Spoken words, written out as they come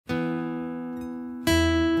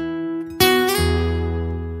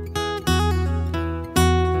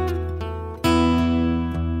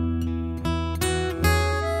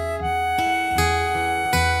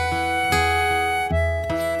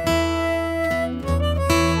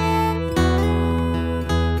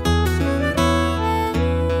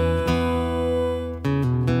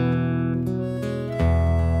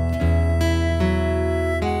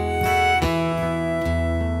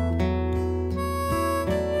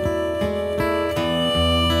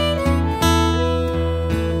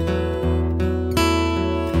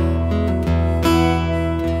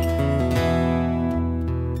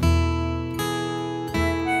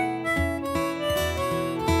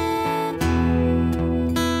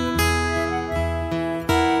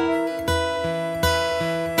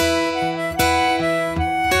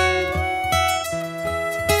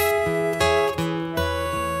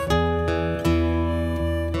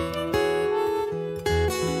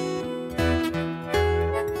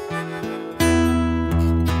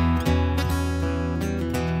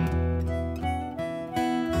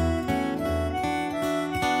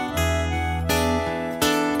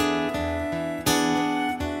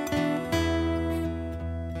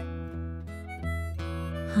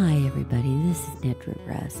Hi, everybody. This is Nedra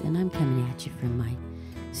Russ, and I'm coming at you from my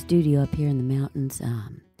studio up here in the mountains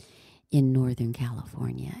in Northern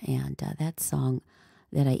California. And that song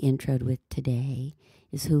that I introed with today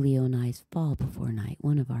is Julio and I's Fall Before Night,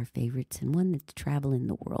 one of our favorites and one that's traveling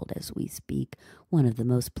the world as we speak, one of the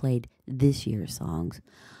most played this year songs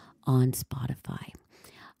on Spotify.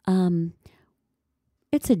 Um,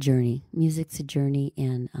 it's a journey. Music's a journey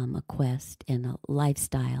and a quest and a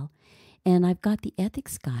lifestyle. And I've got the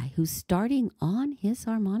ethics guy who's starting on his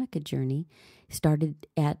harmonica journey. Started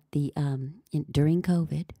at during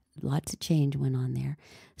COVID. Lots of change went on there.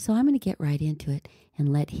 So I'm going to get right into it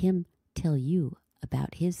and let him tell you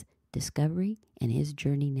about his discovery and his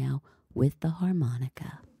journey now with the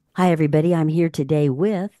harmonica. Hi, everybody. I'm here today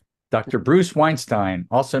with Dr. Bruce Weinstein,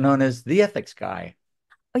 also known as the ethics guy.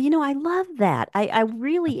 Oh, I love that. I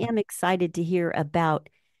really am excited to hear about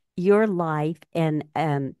your life and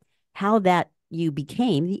how that you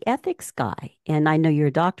became the ethics guy. And I know you're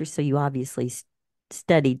a doctor, so you obviously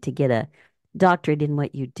studied to get a doctorate in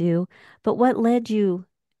what you do. But what led you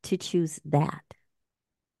to choose that?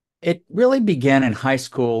 It really began in high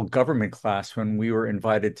school government class when we were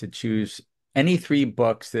invited to choose any three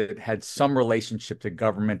books that had some relationship to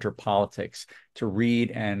government or politics to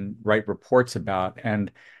read and write reports about. And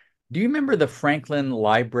do you remember the Franklin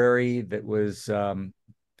Library that was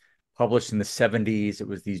published in the 70s? It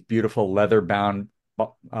was these beautiful leather-bound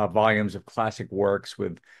volumes of classic works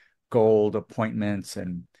with gold appointments.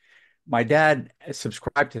 And my dad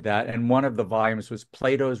subscribed to that. And one of the volumes was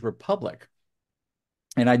Plato's Republic.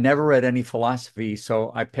 And I'd never read any philosophy,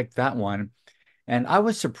 so I picked that one. And I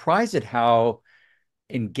was surprised at how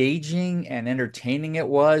engaging and entertaining it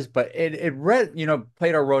was, but it read,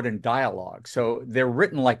 Plato wrote in dialogue. So they're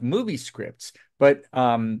written like movie scripts, but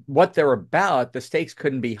what they're about, the stakes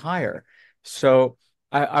couldn't be higher. So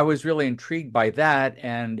I was really intrigued by that.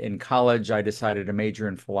 And in college, I decided to major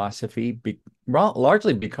in philosophy,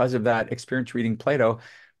 largely because of that experience reading Plato.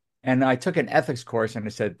 And I took an ethics course and I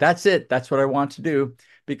said, that's it. That's what I want to do.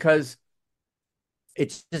 Because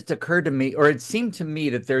it just occurred to me, or it seemed to me,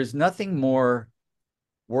 that there's nothing more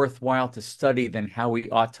worthwhile to study than how we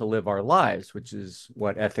ought to live our lives, which is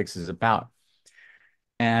what ethics is about.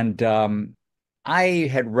 And I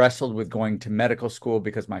had wrestled with going to medical school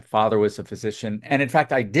because my father was a physician. And in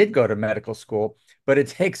fact, I did go to medical school, but it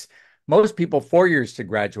takes most people 4 years to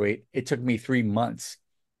graduate. It took me 3 months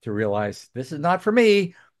to realize this is not for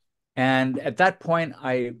me. And at that point,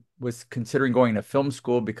 I was considering going to film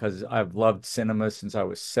school because I've loved cinema since I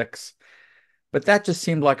was 6. But that just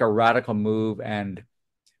seemed like a radical move. And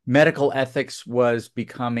medical ethics was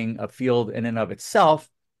becoming a field in and of itself.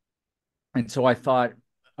 And so I thought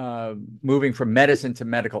moving from medicine to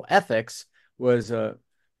medical ethics was a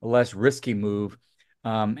less risky move.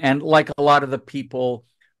 And like a lot of the people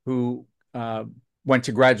who went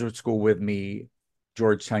to graduate school with me,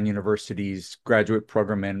 Georgetown University's graduate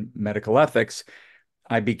program in medical ethics,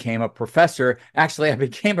 I became a professor. Actually, I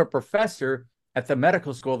became a professor at the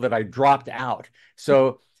medical school that I dropped out.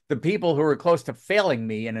 So the people who were close to failing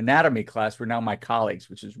me in anatomy class were now my colleagues,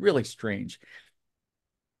 which is really strange.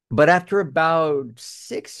 But after about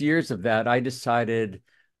 6 years of that, I decided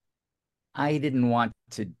I didn't want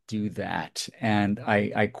to do that. And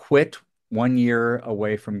I quit 1 year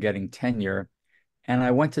away from getting tenure. And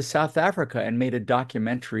I went to South Africa and made a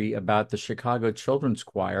documentary about the Chicago Children's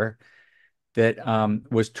Choir that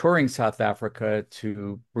was touring South Africa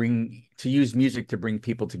to use music to bring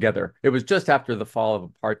people together. It was just after the fall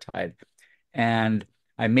of apartheid. And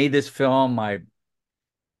I made this film.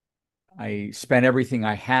 I spent everything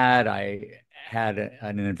I had. I had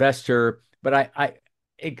an investor, but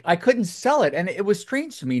I couldn't sell it. And it was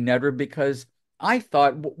strange to me, Nedra, because I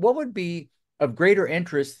thought, what would be of greater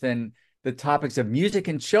interest than the topics of music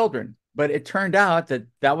and children? But it turned out that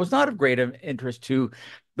that was not of great interest to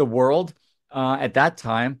the world at that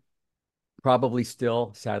time, probably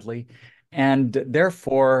still, sadly. And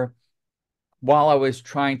therefore, while I was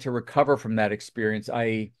trying to recover from that experience,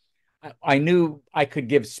 I knew I could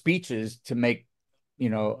give speeches to you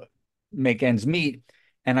know, make ends meet.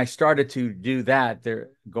 And I started to do that,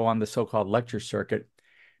 go on the so-called lecture circuit.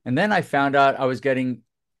 And then I found out I was getting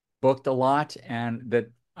booked a lot and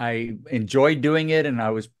that I enjoyed doing it and I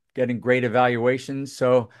was getting great evaluations.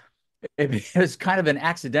 So it was kind of an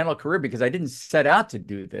accidental career because I didn't set out to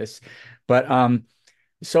do this. But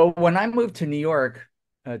so when I moved to New York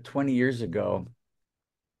 20 years ago,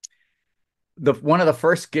 the one of the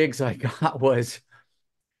first gigs I got was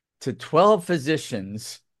to 12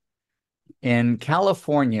 physicians in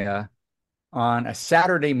California on a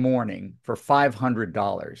Saturday morning for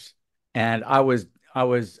 $500. And I was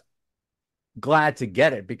glad to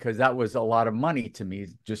get it because that was a lot of money to me.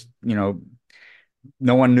 Just, no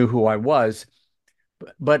one knew who I was.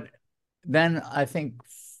 But then I think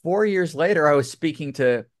 4 years later, I was speaking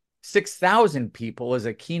to 6,000 people as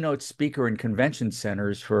a keynote speaker in convention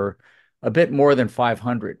centers for a bit more than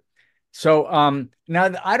 500. So now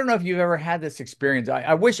I don't know if you've ever had this experience.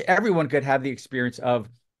 I wish everyone could have the experience of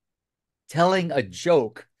telling a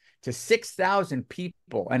joke to 6,000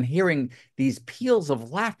 people and hearing these peals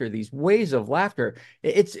of laughter, these waves of laughter.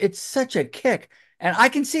 It's such a kick. And I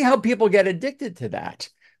can see how people get addicted to that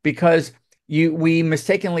because we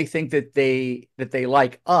mistakenly think that they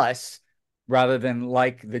like us rather than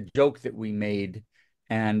like the joke that we made.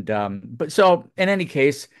 And but so in any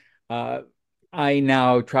case, uh, I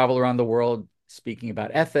now travel around the world speaking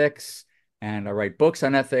about ethics, and I write books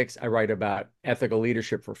on ethics. I write about ethical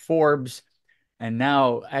leadership for Forbes. And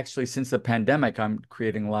now, actually, since the pandemic, I'm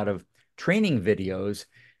creating a lot of training videos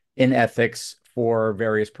in ethics for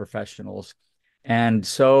various professionals. And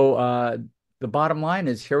so the bottom line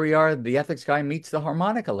is here we are, the ethics guy meets the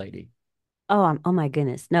harmonica lady. Oh my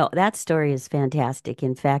goodness. No, that story is fantastic.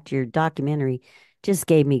 In fact, your documentary just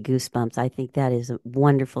gave me goosebumps. I think that is a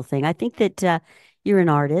wonderful thing. I think that you're an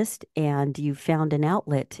artist and you found an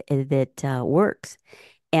outlet that works.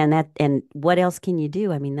 And what else can you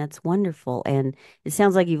do? I mean, that's wonderful. And it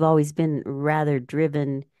sounds like you've always been rather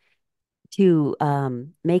driven to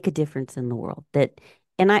make a difference in the world.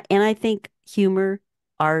 And I think humor,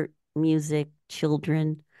 art, music,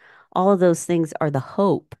 children, all of those things are the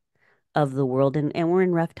hope of the world. And we're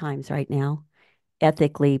in rough times right now,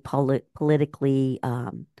 ethically, politically,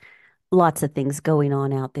 lots of things going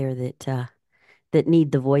on out there that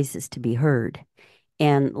need the voices to be heard.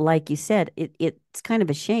 And like you said, it's kind of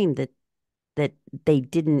a shame that they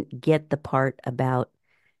didn't get the part about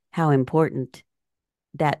how important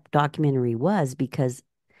that documentary was because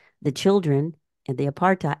the children and the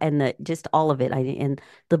apartheid and the just all of it. And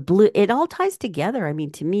the blue, it all ties together. I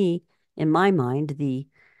mean, to me, in my mind, the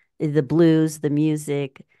blues, the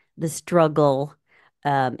music, the struggle,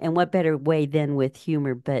 and what better way than with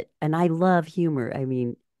humor? And I love humor. I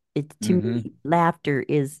mean, it to Mm-hmm. me, laughter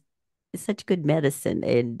is such good medicine.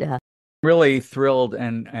 And Really thrilled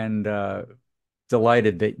and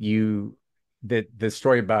delighted that the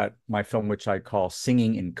story about my film, which I call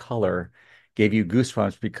Singing in Color, gave you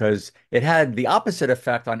goosebumps because it had the opposite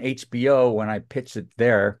effect on HBO when I pitched it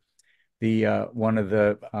there. The one of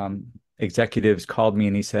the executives called me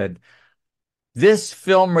and he said, "This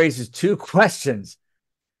film raises two questions."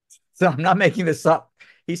 So I'm not making this up.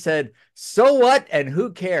 He said, "So what and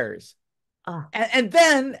who cares?" oh, And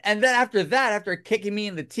then after that, after kicking me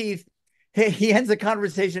in the teeth, he ends the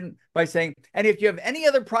conversation by saying, "And if you have any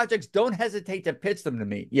other projects, don't hesitate to pitch them to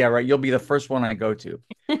me." Yeah, right. You'll be the first one I go to.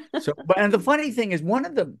 So, but and the funny thing is, one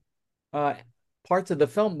of the uh, parts of the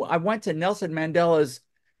film, I went to Nelson Mandela's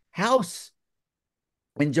house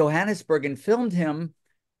in Johannesburg and filmed him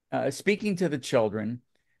speaking to the children.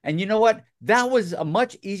 And you know what? That was a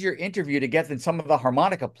much easier interview to get than some of the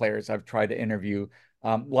harmonica players I've tried to interview.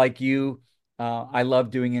 Like you, I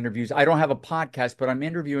love doing interviews. I don't have a podcast, but I'm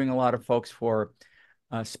interviewing a lot of folks for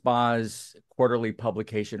SPA's quarterly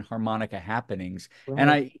publication, Harmonica Happenings. And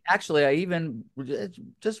right. I even,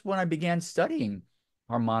 just when I began studying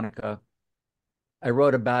harmonica, I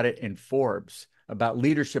wrote about it in Forbes, about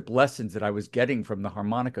leadership lessons that I was getting from the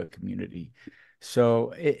harmonica community.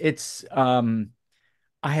 So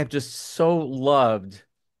I have just so loved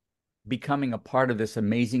becoming a part of this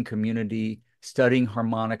amazing community, studying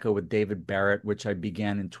harmonica with David Barrett, which I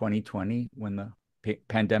began in 2020 when the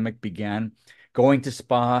pandemic began, going to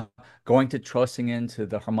SPA, going to Trossingen to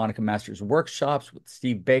the harmonica masters workshops with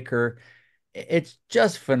Steve Baker. It's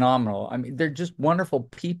just phenomenal. I mean, they're just wonderful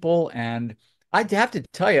people. And I'd have to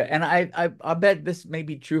tell you, and I bet this may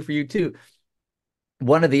be true for you too.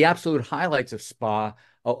 One of the absolute highlights of SPA,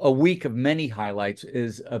 a week of many highlights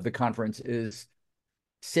is of the conference is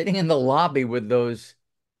sitting in the lobby with those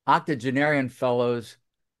octogenarian fellows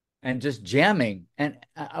and just jamming. And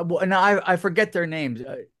now I forget their names.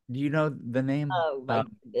 Do you know the name? Oh my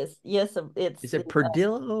goodness. Yes, Is it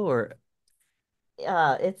Perdillo or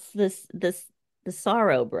it's the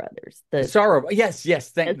Sorrow brothers. the Sorrow? Yes, yes. Yes,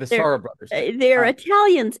 Thank the Sorrow brothers. they're Uh,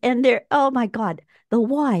 Italians and they're oh my God, the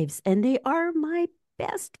wives and they are my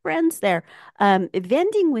best friends there.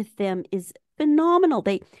 Vending with them is phenomenal.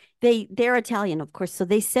 They're Italian, of course, so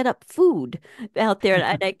they set up food out there.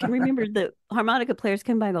 And I can remember the harmonica players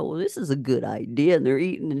come by and go, well, this is a good idea. And they're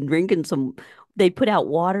eating and drinking some, they put out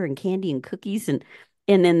water and candy and cookies and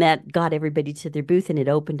then that got everybody to their booth and it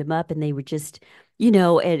opened them up and they were just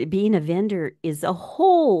and being a vendor is a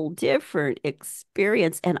whole different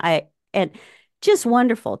experience. And And just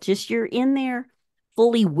wonderful. Just you're in there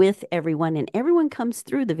fully with everyone, and everyone comes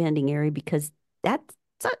through the vending area because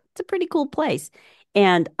it's a pretty cool place.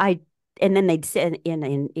 And I and then they'd sit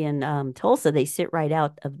in Tulsa, they sit right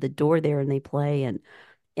out of the door there and they play,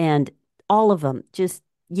 and all of them just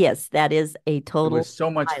yes, that is a It total was so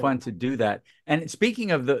much highlight. fun to do that. And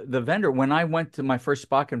speaking of the vendor, when I went to my first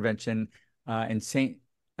spot convention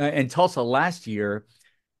in Tulsa last year,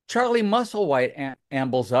 Charlie Musselwhite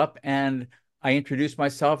ambles up, and I introduced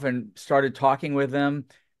myself and started talking with him.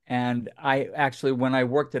 And I actually, when I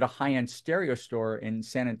worked at a high-end stereo store in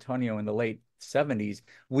San Antonio in the late 70s,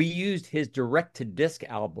 we used his direct-to-disc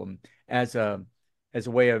album as a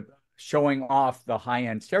way of showing off the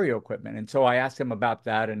high-end stereo equipment. And so I asked him about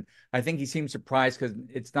that, and I think he seemed surprised because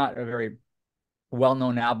it's not a very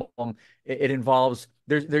well-known album. It involves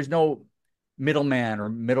there's no middleman or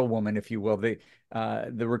middlewoman, if you will. The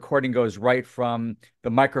recording goes right from the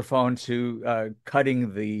microphone to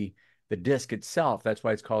cutting the disc itself. That's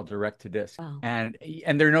why it's called direct to disc. Wow. And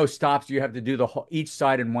there are no stops. You have to do the whole each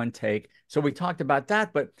side in one take. So we talked about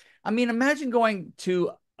that. But I mean, imagine going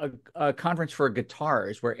to a conference for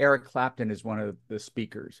guitars where Eric Clapton is one of the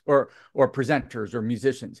speakers or presenters or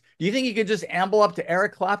musicians. Do you think you could just amble up to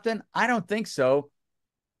Eric Clapton? I don't think so.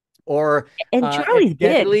 Or And if Charlie's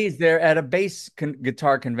Geddy big. Lee's there at a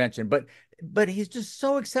guitar convention, but he's just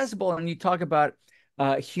so accessible. And you talk about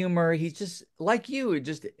humor, he's just like you,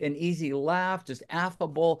 just an easy laugh, just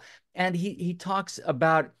affable. And he talks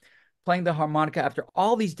about playing the harmonica after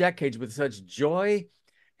all these decades with such joy,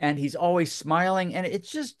 and he's always smiling, and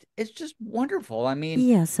it's just wonderful. I mean,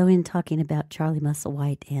 Yeah, so in talking about Charlie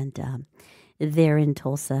Musselwhite and there in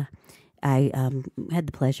Tulsa, I had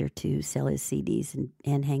the pleasure to sell his CDs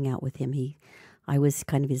and hang out with him. I was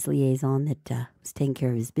kind of his liaison that was taking care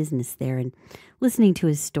of his business there and listening to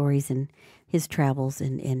his stories and his travels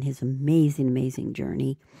and his amazing, amazing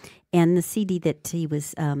journey. And the CD that he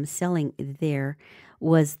was selling there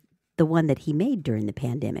was the one that he made during the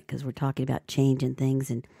pandemic because we're talking about change and things.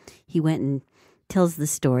 And he went and tells the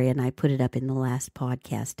story, and I put it up in the last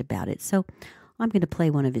podcast about it. So I'm going to play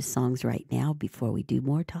one of his songs right now before we do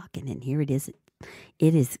more talking. And here it is.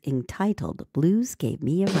 It is entitled Blues Gave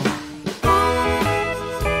Me a Ride.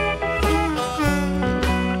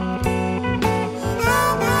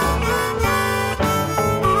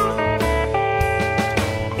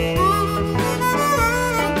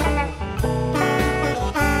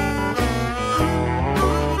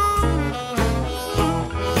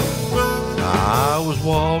 I was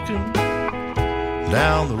walking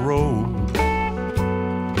down the road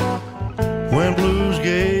when blues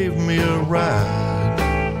gave me a ride.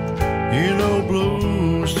 You know,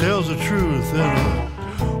 blues tells the truth in a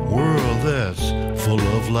world that's full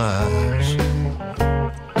of lies.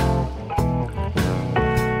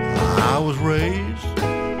 I was raised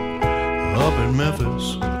up in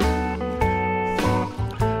Memphis,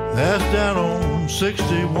 that's down on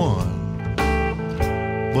 61.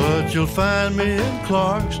 But you'll find me in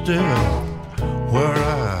Clarksdale, where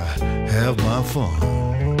I have my fun.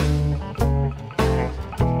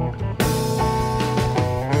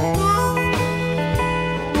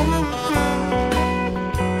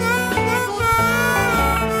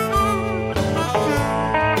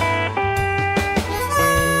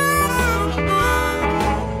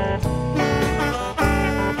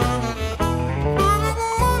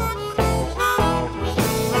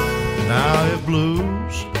 Now if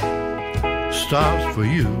blues stops for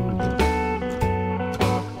you,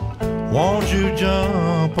 won't you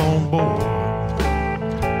jump on board?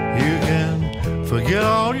 You can forget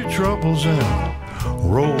all your troubles and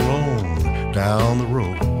roll on down the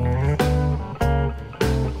road.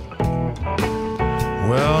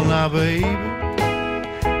 Well now baby,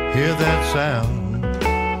 hear that sound,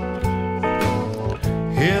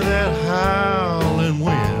 hear that howling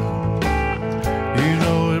wind. You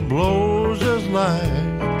know it blows just like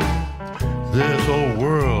this whole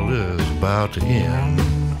world is about to end.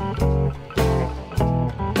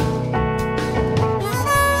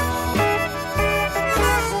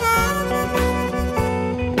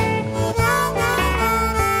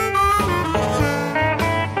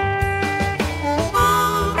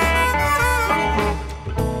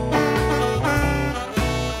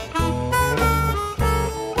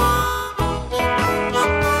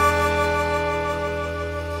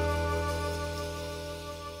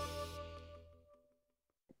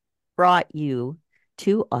 Brought you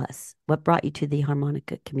to us? What brought you to the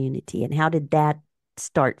harmonica community, and how did that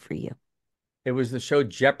start for you? it was the show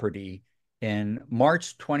Jeopardy in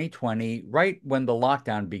March 2020, right when the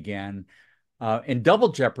lockdown began. In Double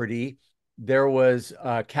Jeopardy, there was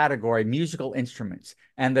a category, musical instruments.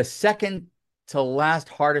 And the second to last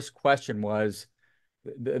hardest question was,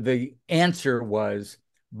 the answer was,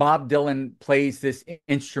 Bob Dylan plays this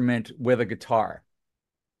instrument with a guitar.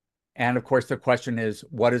 And of course, the question is,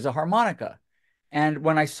 what is a harmonica? And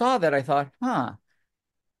when I saw that, I thought,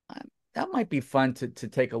 that might be fun to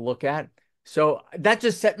take a look at. So that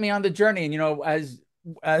just set me on the journey. And,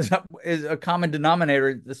 as is a common denominator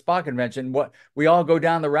at the SPA convention, what we all go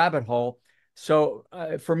down the rabbit hole. So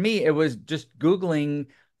for me, it was just Googling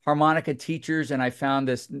harmonica teachers, and I found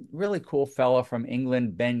this really cool fellow from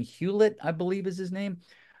England, Ben Hewlett, I believe is his name.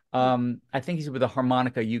 I think he's with the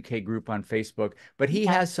Harmonica UK group on Facebook, but he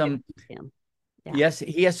has some. Yeah. Yes,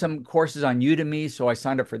 he has some courses on Udemy, so I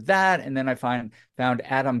signed up for that, and then I found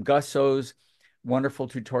Adam Gusso's wonderful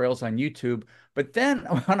tutorials on YouTube. But then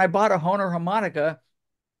when I bought a Hohner harmonica,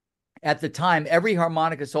 at the time, every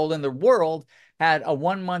harmonica sold in the world had a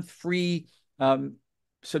 1-month free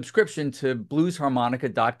subscription to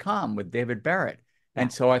bluesharmonica.com with David Barrett. Yeah.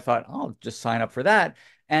 And so I thought, I'll just sign up for that.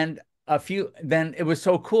 And then it was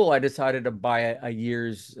so cool, I decided to buy a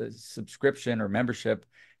year's subscription or membership.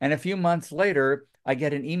 And a few months later, I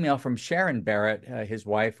get an email from Sharon Barrett, his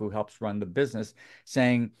wife, who helps run the business,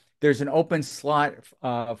 saying there's an open slot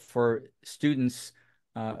for students.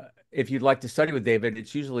 If you'd like to study with David,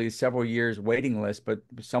 it's usually several years waiting list, but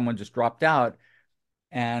someone just dropped out.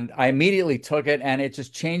 And I immediately took it, and it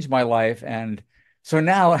just changed my life. And so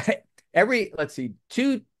now let's see,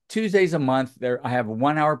 2 Tuesdays a month, I have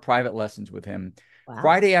 1-hour private lessons with him. Wow.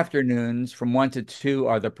 Friday afternoons from 1 to 2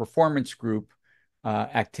 are the performance group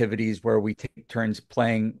activities where we take turns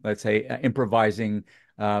playing, let's say, improvising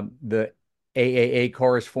the AAA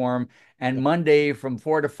chorus form. And Monday from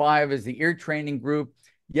 4 to 5 is the ear training group.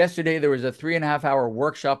 Yesterday, there was a 3.5-hour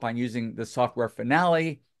workshop on using the software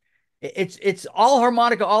Finale. It's all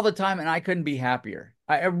harmonica all the time, and I couldn't be happier.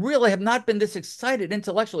 I really have not been this excited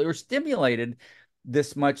intellectually or stimulated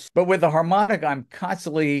this much. But with the harmonica, I'm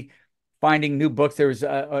constantly finding new books. There's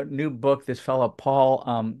a new book, this fellow,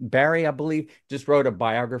 Paul Barry, I believe, just wrote a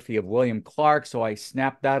biography of William Clark. So I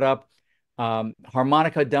snapped that up.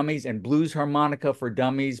 Harmonica Dummies and Blues Harmonica for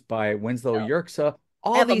Dummies by Winslow Yerxa.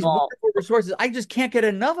 All these wonderful resources. I just can't get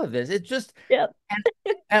enough of this. It's just,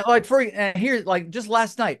 and like here, like just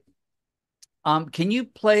last night, can you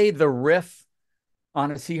play the riff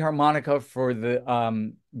on a C harmonica for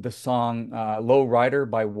the song "Low Rider"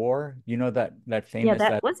 by War? You know that famous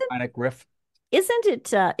that iconic riff. Isn't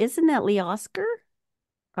that Lee Oscar?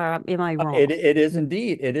 Am I wrong? It is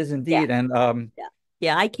indeed. It is indeed. Yeah. And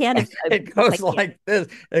I can't. It goes like this.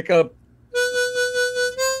 It goes.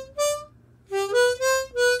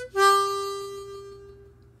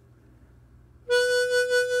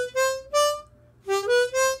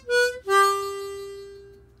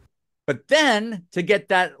 But then to get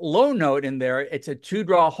that low note in there, it's a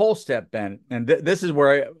 2-draw whole step bend. And this is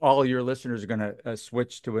where all your listeners are going to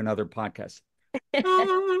switch to another podcast.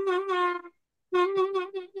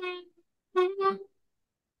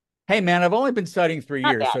 Hey, man, I've only been studying 3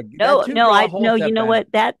 years. So no, you know what?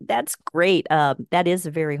 That's great. That is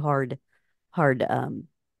a very hard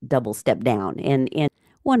double step down. And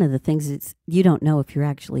one of the things is you don't know if you're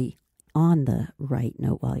actually on the right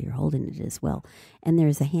note while you're holding it as well. And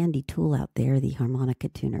there's a handy tool out there, the Harmonica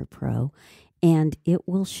Tuner Pro, and it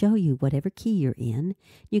will show you whatever key you're in.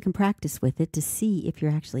 You can practice with it to see if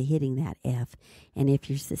you're actually hitting that F and if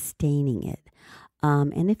you're sustaining it.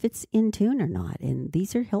 And if it's in tune or not. And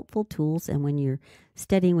these are helpful tools. And when you're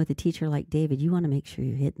studying with a teacher like David, you want to make sure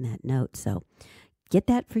you're hitting that note. So get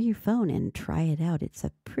that for your phone and try it out. It's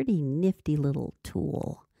a pretty nifty little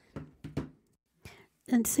tool.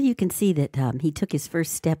 And so you can see that he took his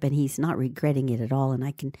first step and he's not regretting it at all. And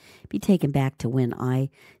I can be taken back to when I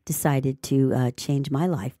decided to change my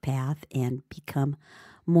life path and become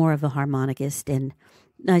more of a harmonicist. And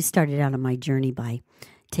I started out on my journey by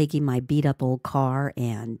taking my beat-up old car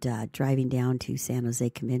and driving down to San Jose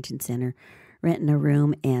Convention Center, renting a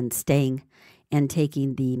room and staying and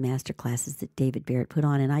taking the master classes that David Barrett put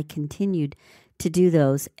on. And I continued to do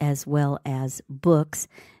those as well as books.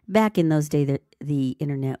 Back in those days, the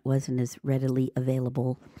internet wasn't as readily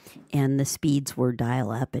available and the speeds were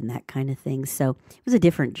dial-up and that kind of thing. So it was a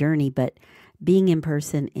different journey, but being in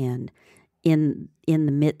person and in the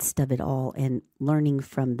midst of it all and learning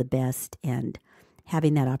from the best and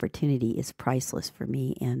having that opportunity is priceless for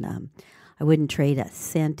me. And I wouldn't trade a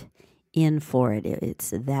cent in for it. It's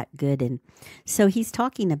that good. And so he's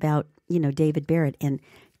talking about, David Barrett. And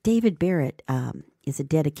David Barrett is a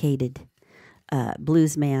dedicated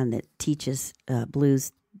blues man that teaches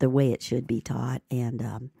blues the way it should be taught.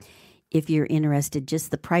 And if you're interested,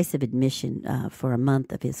 just the price of admission for a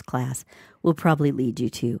month of his class will probably lead you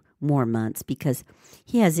to more months, because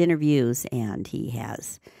he has interviews and he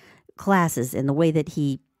has classes, and the way that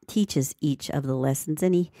he teaches each of the lessons,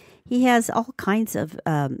 and he has all kinds of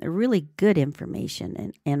really good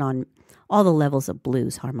information and on all the levels of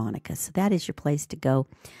blues harmonica. So that is your place to go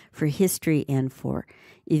for history and for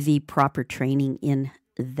the proper training in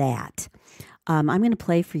that. I'm going to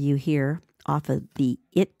play for you here off of the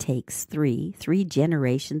It Takes Three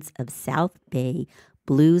Generations of South Bay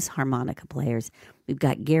Blues Harmonica Players. We've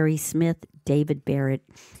got Gary Smith, David Barrett,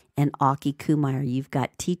 and Aki Kumar. You've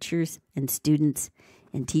got teachers and students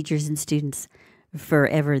and teachers and students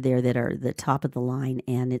forever there that are the top of the line,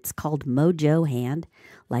 and it's called Mojo Hand.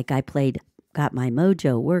 Like I played Got My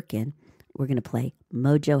Mojo Workin', we're going to play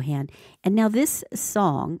Mojo Hand. And now this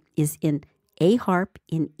song is in A harp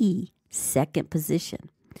in E, second position.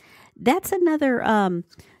 That's another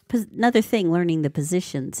thing, learning the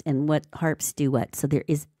positions and what harps do what. So there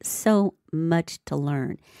is so much to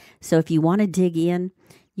learn. So if you want to dig in,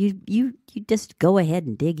 you just go ahead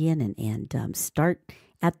and dig in and start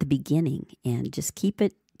at the beginning and just keep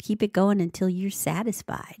it going until you're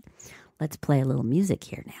satisfied. Let's play a little music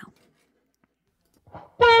here now.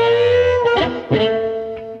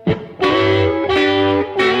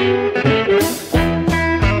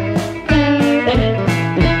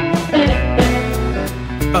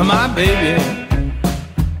 My baby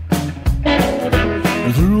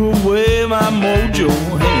threw away my mojo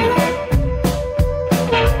hand.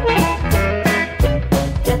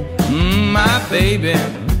 My baby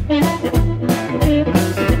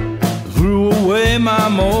threw away my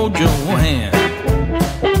mojo hand.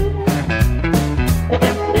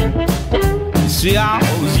 You see, I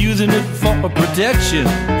was using it for protection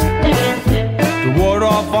to ward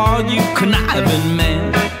off all you conniving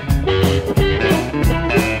men.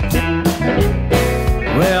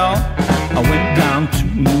 Well, I went down to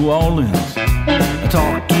New Orleans. I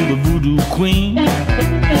talked to the voodoo queen.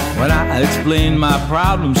 When I explained my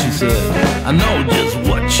problem, she said, I know just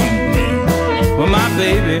what you mean. Well, my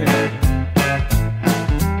baby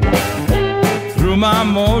threw my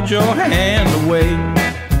mojo hand away.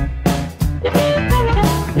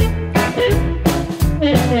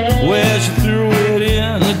 Well, she threw it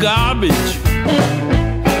in the garbage,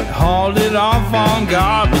 hauled it off on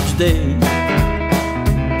garbage day.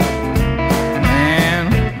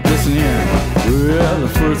 Well, the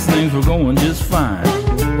first things were going just fine,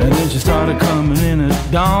 and then she started coming in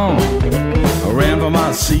at dawn. I ran for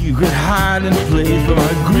my secret hiding place, but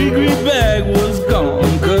my gree-gree bag was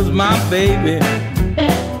gone. Cause my baby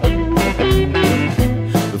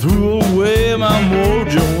threw away my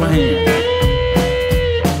mojo hand.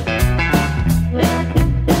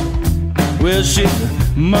 Well, she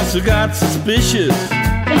must have got suspicious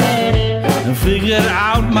and figured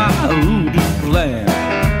out my voodoo plan.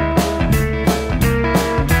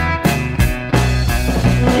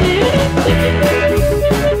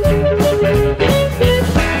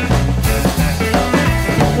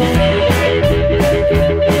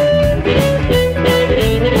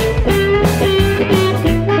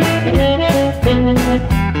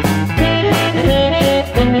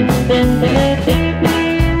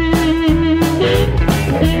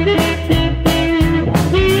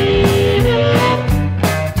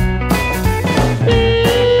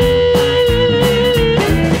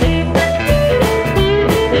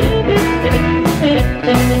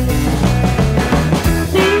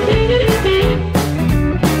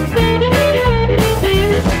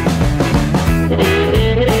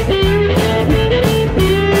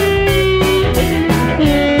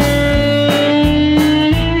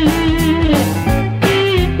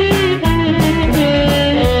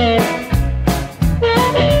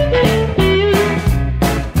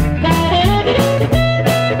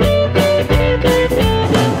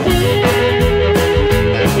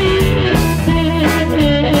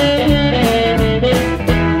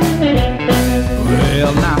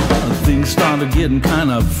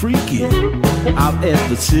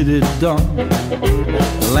 City dump.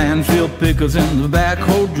 The landfill pickers and the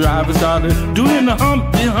backhoe drivers started doing the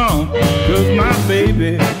Humpty Hump. Cause my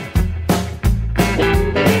baby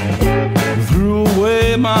threw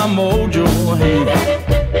away my mojo hand.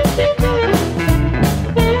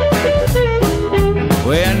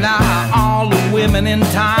 Well, now all the women in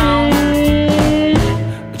town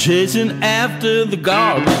are chasing after the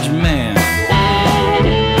garbage man.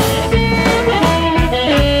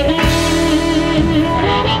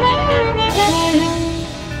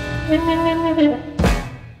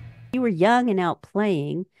 You were young and out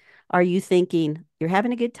playing. Are you thinking you're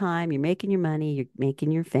having a good time, you're making your money, you're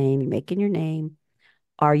making your fame, you're making your name?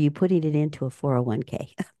 are you putting it into a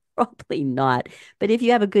 401k? Probably not. But if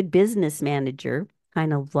you have a good business manager,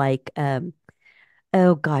 kind of like,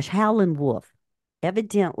 oh gosh, Howlin' Wolf,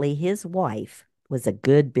 evidently his wife was a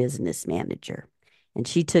good business manager and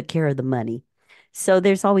she took care of the money. So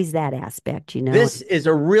there's always that aspect, you know. This is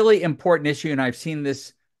a really important issue, and I've seen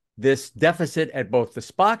this deficit at both the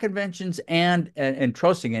spa conventions and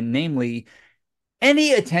Trossingen, namely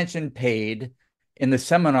any attention paid in the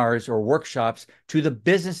seminars or workshops to the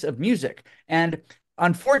business of music. And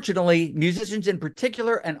unfortunately, musicians in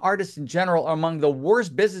particular and artists in general are among the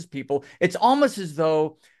worst business people. It's almost as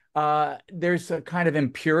though there's a kind of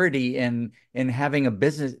impurity in having a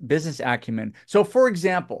business acumen. So, for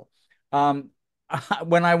example, um,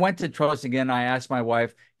 when I went to Trossingen, I asked my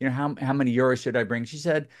wife, how many euros should I bring? She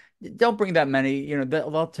said, don't bring that many.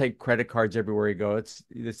 They'll take credit cards everywhere you go. It's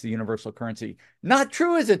the universal currency. Not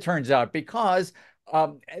true, as it turns out, because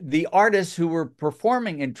the artists who were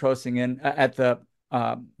performing in Trossingen at the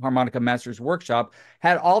Harmonica Masters Workshop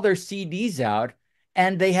had all their CDs out,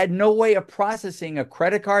 and they had no way of processing a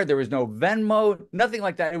credit card. There was no Venmo, nothing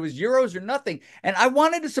like that. It was euros or nothing. And I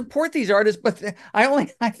wanted to support these artists, but I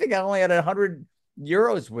think I only had 100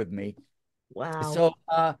 euros with me. Wow. So,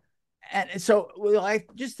 I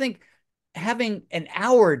just think having an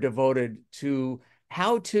hour devoted to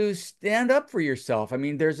how to stand up for yourself. I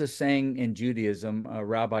mean, there's a saying in Judaism,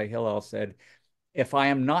 Rabbi Hillel said, if I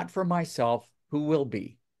am not for myself, who will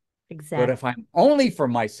be? But Exactly. if I'm only for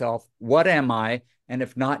myself, what am I? And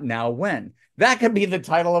if not now, when? That could be the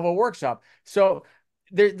title of a workshop. So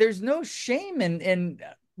there's no shame in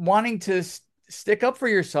wanting to stick up for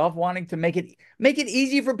yourself, wanting to make it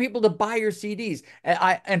easy for people to buy your CDs.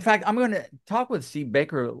 In fact, I'm going to talk with Steve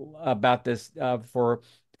Baker about this for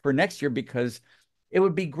next year, because it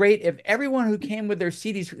would be great if everyone who came with their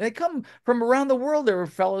CDs, they come from around the world. There were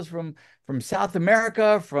fellows from South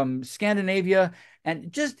America, from Scandinavia,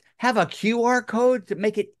 and just have a QR code to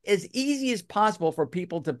make it as easy as possible for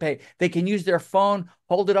people to pay. They can use their phone,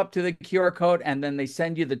 hold it up to the QR code, and then they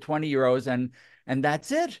send you the 20 euros, and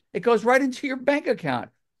that's it. It goes right into your bank account.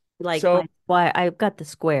 Like So why I've got the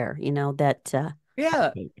square, that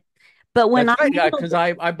yeah, but when that's I right. handle Because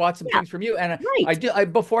I bought some yeah, things from you, and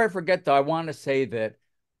right. before I forget though, I want to say that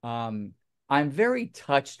I'm very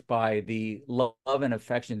touched by the love and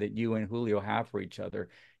affection that you and Julio have for each other.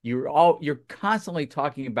 You're constantly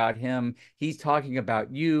talking about him. He's talking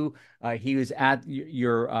about you. He was at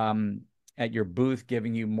at your booth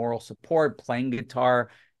giving you moral support, playing guitar,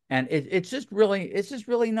 and it's just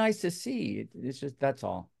really nice to see. It's just that's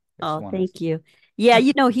all. I just Oh, want to thank say. you. Yeah,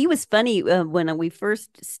 he was funny when we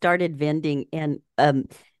first started vending, and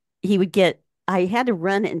he would get. I had to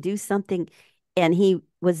run and do something, and he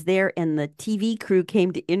was there, and the TV crew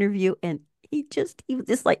came to interview, and he was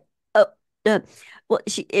just like, oh, well,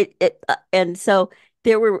 and so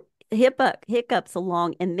there were hiccups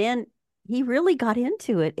along, and then he really got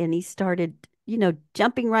into it, and he started,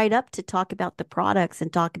 jumping right up to talk about the products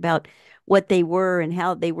and talk about what they were and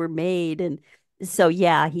how they were made, and so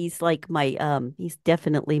yeah, he's like he's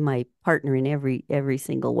definitely my partner in every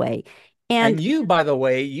single way. And And you, by the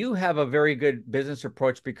way, you have a very good business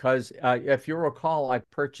approach, because if you recall, I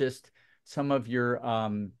purchased some of your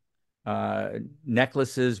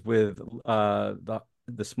necklaces with the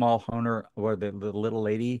small Honer, or the little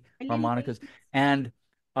lady harmonicas, and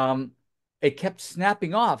um, it kept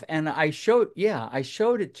snapping off. And I showed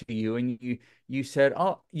it to you, and you said,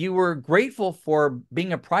 oh, you were grateful for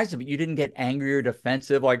being apprised of it. You didn't get angry or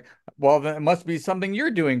defensive, like, well, that must be something you're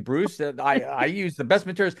doing, Bruce. That I use the best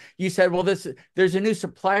materials. You said, well, there's a new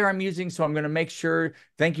supplier I'm using, so I'm going to make sure.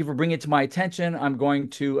 Thank you for bringing it to my attention. I'm going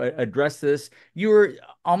to address this. You were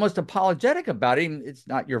almost apologetic about it. It's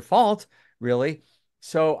not your fault, really.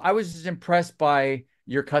 So I was just impressed by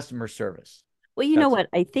your customer service. well, you know That's what?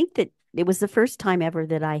 all. I think that it was the first time ever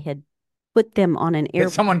that I had put them on an That air.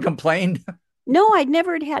 someone complained. No, I'd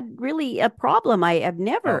never had really a problem. I've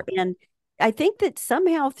never. Oh, And I think that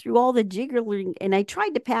somehow through all the jiggling, and I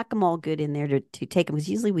tried to pack them all good in there to take them, because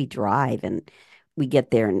usually we drive and we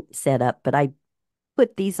get there and set up. But I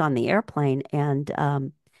put these on the airplane,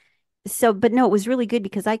 and so, but no, it was really good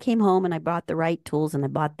because I came home and I bought the right tools, and I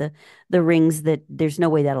bought the rings that there's no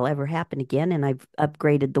way that'll ever happen again. And I've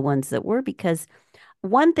upgraded the ones that were, because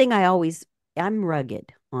one thing I'm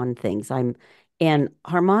rugged on things. And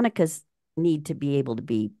harmonicas need to be able to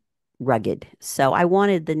be rugged. So I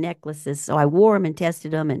wanted the necklaces. So I wore them and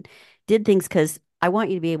tested them and did things, because I want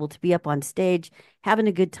you to be able to be up on stage having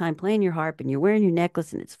a good time playing your harp, and you're wearing your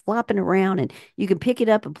necklace and it's flopping around and you can pick it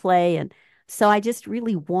up and play. And so I just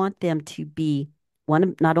really want them to be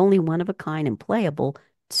not only one of a kind and playable,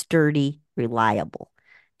 sturdy, reliable.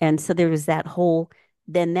 And so there was that whole,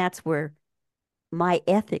 then that's where my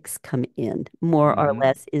ethics come in, more or Hmm.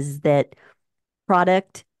 less, is that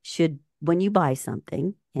product should, when you buy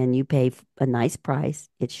something and you pay a nice price,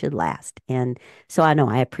 it should last. And so I know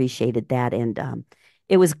I appreciated that. And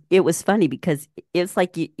it was funny because it's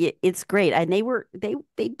like it's great. And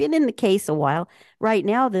they'd been in the case a while. Right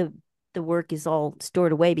now the work is all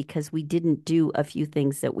stored away because we didn't do a few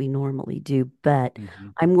things that we normally do. But Hmm.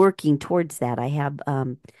 I'm working towards that. I have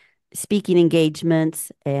speaking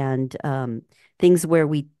engagements and things where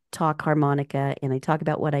we talk harmonica and I talk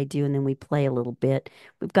about what I do and then we play a little bit.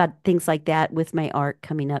 We've got things like that with my art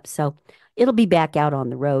coming up. So it'll be back out on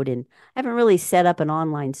the road. And I haven't really set up an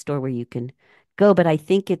online store where you can go, but I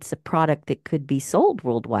think it's a product that could be sold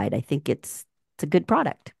worldwide. I think it's a good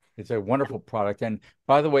product. It's a wonderful product. And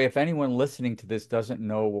by the way, if anyone listening to this doesn't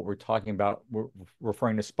know what we're talking about, we're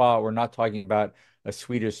referring to spa. We're not talking about a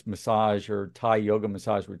Swedish massage or Thai yoga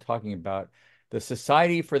massage. We're talking about the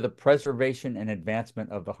Society for the Preservation and Advancement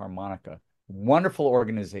of the Harmonica. Wonderful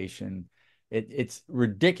organization. It's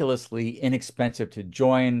ridiculously inexpensive to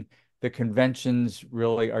join. The conventions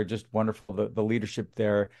really are just wonderful, the leadership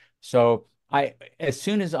there. So as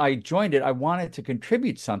soon as I joined it, I wanted to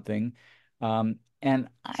contribute something. And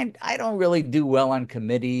I don't really do well on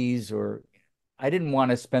committees, or I didn't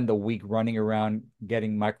want to spend the week running around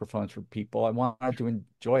getting microphones for people. I wanted to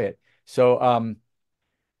enjoy it.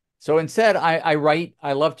 So instead I write.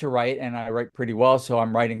 I love to write and I write pretty well. So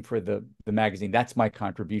I'm writing for the magazine. That's my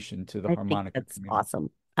contribution to the I think harmonica that's community. awesome.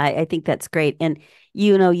 I think that's great. And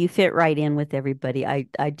you fit right in with everybody. I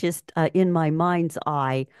just in my mind's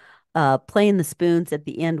eye, playing the spoons at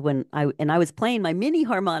the end when I was playing my mini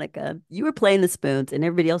harmonica. You were playing the spoons and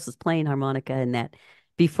everybody else was playing harmonica and that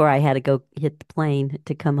before I had to go hit the plane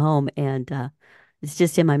to come home. And it's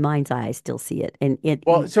just in my mind's eye, I still see it. And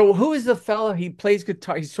Well, so who is the fellow? He plays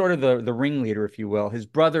guitar. He's sort of the ringleader, if you will. His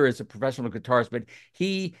brother is a professional guitarist, but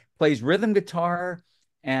he plays rhythm guitar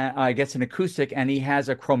and I guess an acoustic, and he has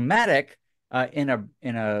a chromatic in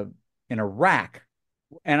a rack.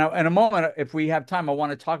 And in a moment, if we have time, I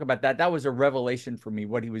want to talk about that. That was a revelation for me,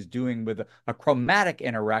 what he was doing with a chromatic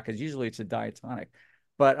in a rack, because usually it's a diatonic.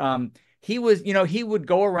 But he was, he would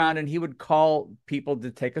go around and he would call people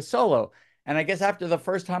to take a solo. And I guess after the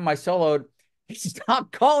first time I soloed, he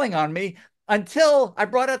stopped calling on me until I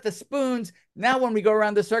brought out the spoons. Now, when we go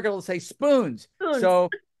around the circle, it'll say spoons. spoons. So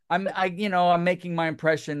I'm making my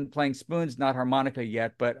impression playing spoons, not harmonica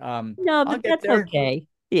yet, but No, I'll but get that's there. okay.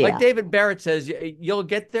 Like Yeah. David Barrett says, you'll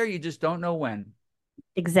get there, you just don't know when.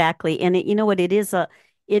 Exactly. And you know what? It is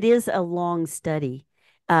a long study.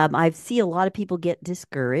 I see a lot of people get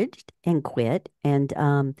discouraged and quit and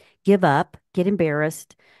give up, get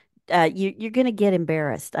embarrassed. You're going to get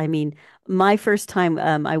embarrassed. I mean, my first time,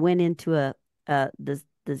 I went into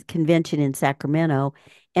the convention in Sacramento,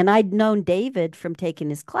 and I'd known David from taking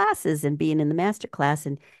his classes and being in the master class,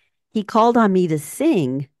 and he called on me to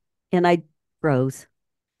sing, and I froze.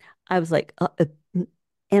 I was like,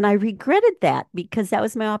 and I regretted that because that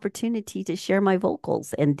was my opportunity to share my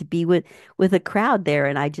vocals and to be with a crowd there,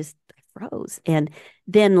 and I froze. And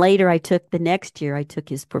then later, the next year, I took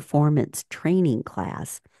his performance training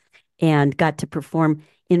class and got to perform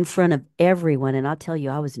in front of everyone. And I'll tell you,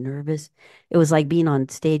 I was nervous. It was like being on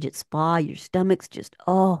stage at Spa. Your stomach's just,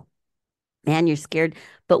 oh man, you're scared.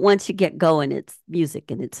 But once you get going, it's music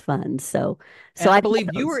and it's fun. So And I I've had believe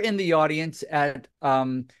you those. were in the audience at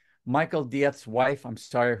Michael Dieth's wife. I'm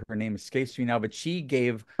sorry, her name escapes me now, but she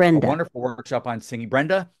gave a Brenda. wonderful workshop on singing.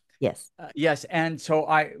 Brenda. Yes. Yes, and so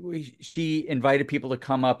she invited people to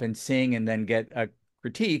come up and sing and then get a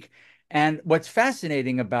critique. And what's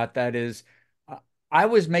fascinating about that is uh, I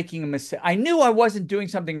was making a mistake. I knew I wasn't doing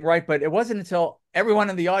something right, but it wasn't until everyone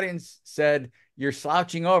in the audience said, "You're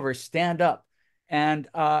slouching over, stand up." And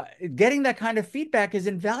getting that kind of feedback is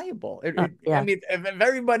invaluable. I Yeah. mean, if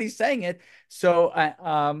everybody's saying it, so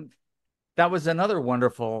that was another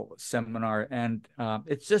wonderful seminar, and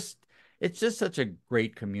it's just such a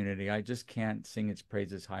great community. I just can't sing its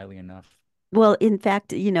praises highly enough. Well, in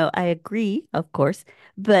fact, I agree, of course,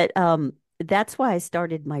 but that's why I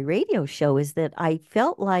started my radio show is that I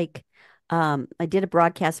felt like I did a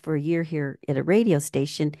broadcast for a year here at a radio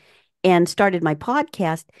station and started my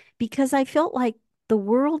podcast because I felt like the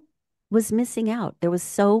world was missing out. There was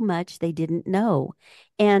so much they didn't know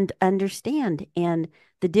and understand and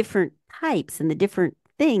the different types and the different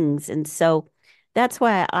things. And so that's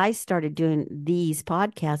why I started doing these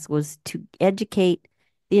podcasts was to educate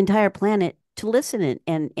the entire planet to listen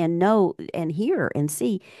and know and hear and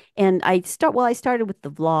see. And I started with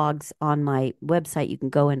the vlogs on my website. You can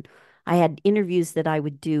go and I had interviews that I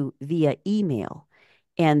would do via email.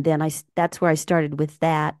 And then that's where I started with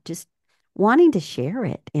that, just wanting to share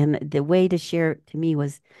it. And the way to share it to me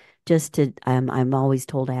was just to, I'm always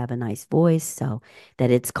told I have a nice voice, so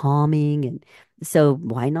that it's calming. And so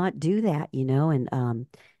why not do that, And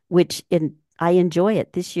I enjoy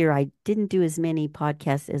it. This year, I didn't do as many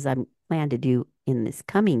podcasts as I plan to do in this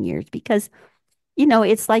coming years because,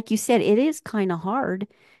 it's like you said, it is kind of hard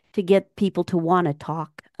to get people to want to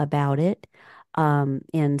talk about it.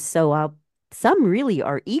 And so some really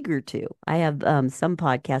are eager to. I have some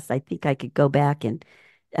podcasts I think I could go back and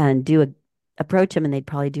approach them and they'd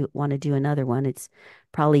probably do want to do another one. It's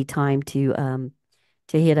probably time to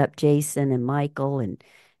hit up Jason and Michael and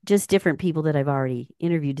just different people that I've already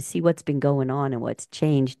interviewed to see what's been going on and what's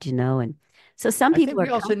changed, And so some I think people are we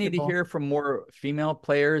also need to comfortable. hear from more female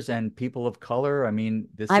players and people of color. I mean,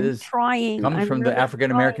 this I'm is trying. comes I'm from the really African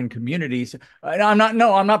trying. American communities. And I'm not,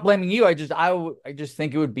 no, I'm not blaming you. I just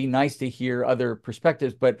think it would be nice to hear other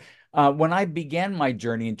perspectives. But when I began my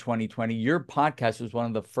journey in 2020, your podcast was one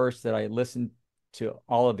of the first that I listened to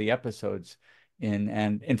all of the episodes in.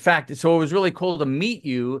 And in fact, so it was really cool to meet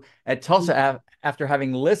you at Tulsa after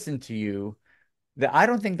having listened to you. That I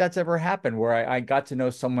don't think that's ever happened where I got to know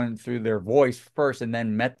someone through their voice first and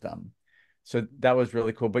then met them. So that was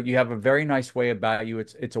really cool. But you have a very nice way about you.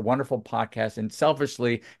 It's a wonderful podcast. And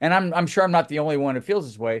selfishly, and I'm sure I'm not the only one who feels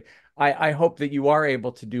this way. I hope that you are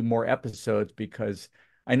able to do more episodes because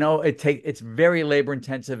I know it's very labor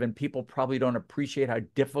intensive and people probably don't appreciate how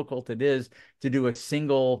difficult it is to do a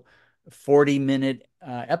single 40-minute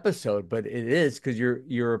episode, but it is because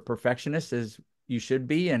you're a perfectionist as you should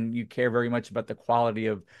be, and you care very much about the quality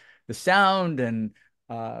of the sound and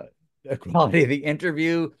the quality of the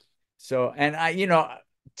interview. So, and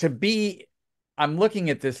to be, I'm looking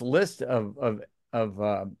at this list of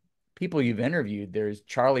people you've interviewed. There's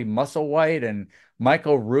Charlie Musselwhite and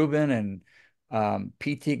Michael Rubin and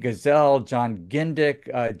P.T. Gazelle, John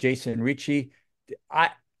Gindick, Jason Ricci. I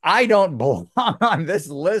I don't belong on this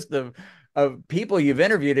list of people you've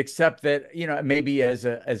interviewed, except that, maybe as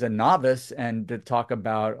a novice and to talk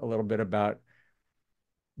about a little bit about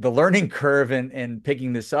the learning curve and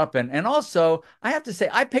picking this up. And also, I have to say,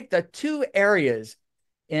 I picked the two areas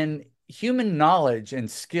in human knowledge and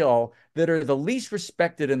skill that are the least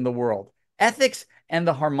respected in the world: ethics and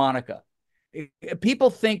the harmonica. People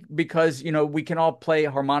think because, we can all play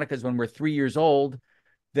harmonicas when we're 3 years old,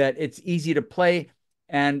 that it's easy to play.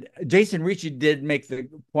 And Jason Ricci did make the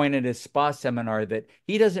point in his spa seminar that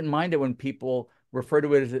he doesn't mind it when people refer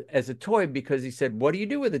to it as a toy, because he said, what do you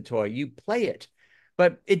do with a toy? You play it.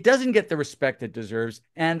 But it doesn't get the respect it deserves.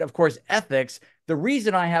 And of course, ethics. The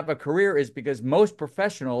reason I have a career is because most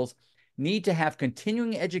professionals need to have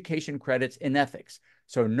continuing education credits in ethics.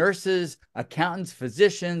 So nurses, accountants,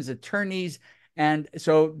 physicians, attorneys. And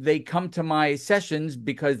so they come to my sessions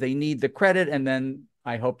because they need the credit. And then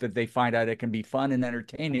I hope that they find out it can be fun and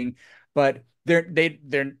entertaining, but they're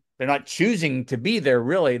not choosing to be there.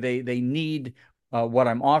 Really, they need what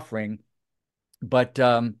I'm offering. But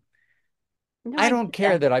No, I I don't get that.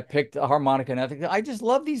 care that I picked a harmonica and ethics. I just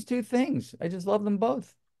love these two things. I just love them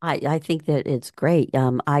both. I think that it's great.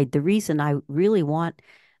 The reason I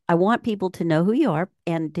want people to know who you are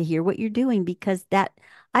and to hear what you're doing, because that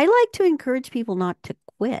I like to encourage people not to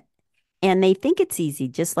quit. And they think it's easy,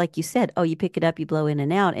 just like you said. Oh, you pick it up, you blow in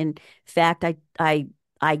and out. In fact, I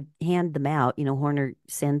hand them out. Horner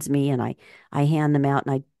sends me, and I hand them out,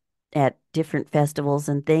 and I at different festivals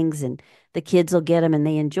and things, and the kids will get them and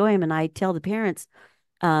they enjoy them. And I tell the parents,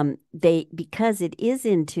 they because it is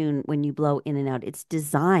in tune when you blow in and out. It's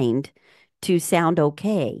designed to sound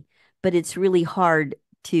okay, but it's really hard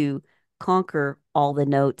to conquer all the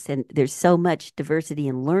notes, and there's so much diversity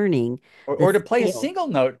in learning the Or to play a skill. single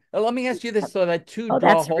note. Let me ask you this: so that two Oh,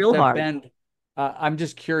 draw that's whole real step hard. bend. I'm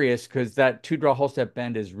just curious because that two draw whole step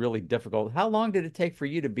bend is really difficult. How long did it take for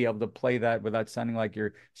you to be able to play that without sounding like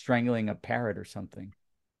you're strangling a parrot or something?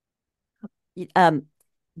 Um,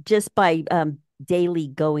 just by daily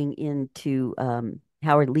going into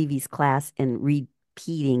Howard Levy's class and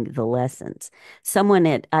repeating the lessons. Someone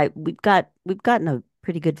at I we've gotten a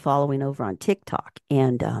pretty good following over on TikTok,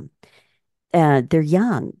 and they're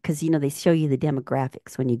young because they show you the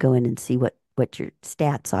demographics when you go in and see what your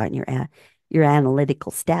stats are and your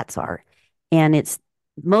analytical stats are, and it's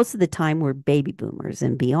most of the time we're baby boomers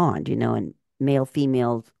and beyond, and male,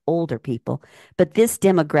 female, older people, but this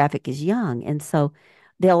demographic is young, and so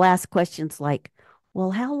they'll ask questions like,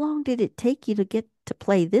 "Well, how long did it take you to get to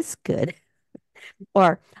play this good?"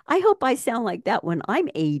 Or, "I hope I sound like that when I'm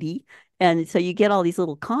 80." And so you get all these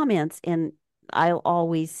little comments, and I'll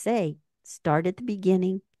always say, start at the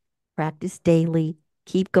beginning, practice daily,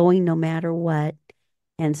 keep going no matter what.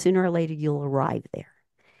 and sooner or later you'll arrive there.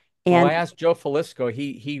 Well, And I asked Joe Falisco.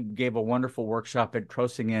 He gave a wonderful workshop at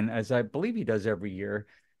Trossingen, as I believe he does every year.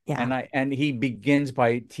 yeah, And he begins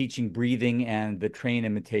by teaching breathing and the train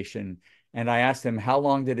imitation. And I asked him, how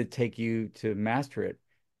long did it take you to master it?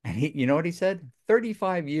 And you know what he said?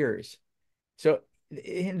 35 years. So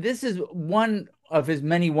this is one of his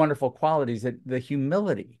many wonderful qualities, that the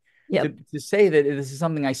humility yep. to say that this is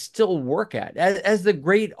something I still work at, as the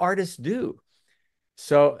great artists do.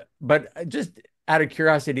 So, but just out of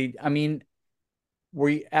curiosity, I mean, were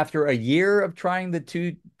you, after a year of trying the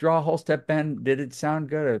two draw whole step bend, did it sound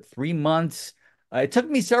good? Or 3 months? It took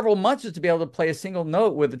me several months just to be able to play a single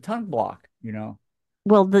note with a tongue block, you know.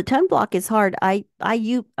 Well, the tongue block is hard. I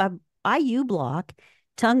U block,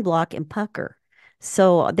 tongue block, and pucker.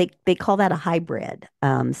 So they call that a hybrid.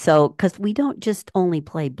 So because we don't just only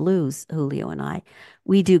play blues, Julio and I,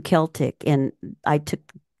 we do Celtic, and I took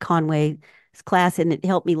Conway's class, and it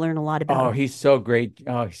helped me learn a lot about Oh, it. he's so great.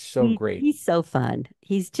 Oh, he's so great. He's so fun.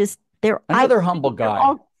 He's just they're I Another humble think they're guy.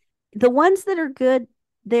 all the ones that are good.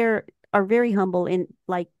 They're are very humble, and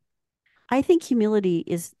like I think humility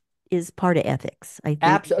is part of ethics. I think.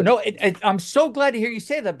 Absolutely. No, I'm so glad to hear you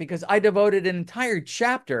say that, because I devoted an entire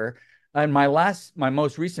chapter in my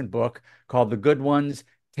most recent book called The Good Ones: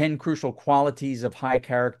 10 Crucial Qualities of High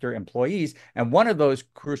Character Employees. And one of those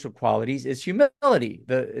crucial qualities is humility.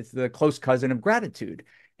 It's the close cousin of gratitude.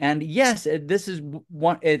 And yes, this is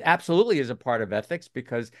one, it absolutely is a part of ethics,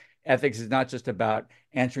 because ethics is not just about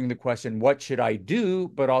answering the question, what should I do,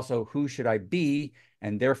 but also who should I be?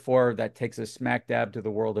 And therefore, that takes us smack dab to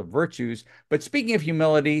the world of virtues. But speaking of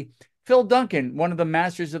humility, Phil Duncan, one of the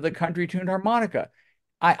masters of the country tuned harmonica,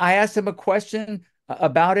 I asked him a question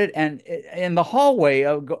about it, and in the hallway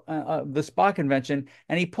of the SPA convention,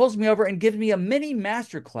 and he pulls me over and gives me a mini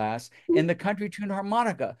master class in the country tuned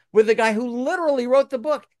harmonica with the guy who literally wrote the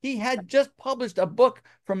book. He had just published a book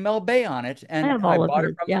from Mel Bay on it, I and have I all of bought it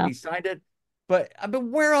his. from him. Yeah. He signed it. But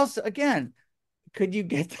where else again could you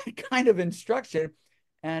get that kind of instruction?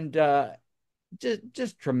 And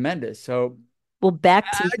just tremendous. So Well,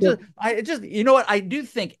 back to the I just, you know what? I do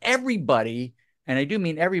think everybody, and I do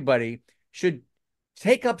mean everybody, should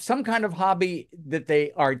take up some kind of hobby that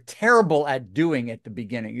they are terrible at doing at the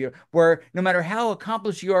beginning, where no matter how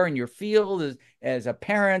accomplished you are in your field, as a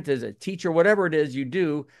parent, as a teacher, whatever it is you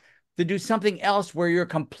do, to do something else where you're a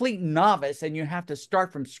complete novice and you have to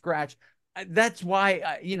start from scratch. That's why,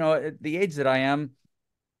 at the age that I am,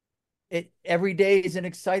 every day is an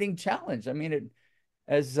exciting challenge. I mean,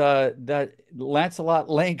 as that Lancelot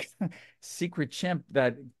Link, Secret Chimp,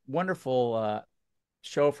 that wonderful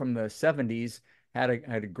show from the 70s, had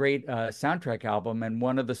a great soundtrack album, and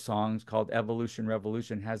one of the songs called Evolution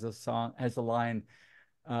Revolution has a line,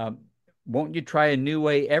 won't you try a new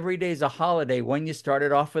way? Every day's a holiday when you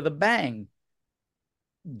started off with a bang.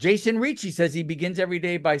 Jason Ricci says he begins every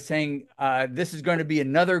day by saying, this is going to be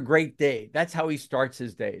another great day. That's how he starts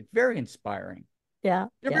his day. It's very inspiring. yeah,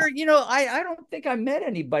 They're yeah. very, I don't think I met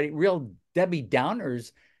anybody, real Debbie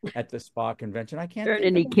Downers at the SPA convention. I can't There aren't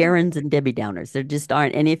think of any them. Karens and Debbie Downers. There just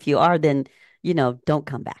aren't. And if you are, then don't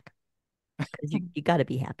come back because you got to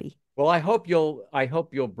be happy. Well, I hope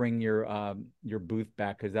you'll bring your booth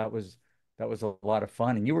back, because that was a lot of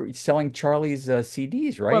fun. And you were selling Charlie's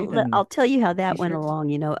CDs, right? Well, And I'll tell you how that went t-shirts.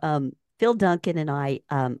 along. Phil Duncan and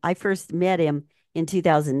I first met him in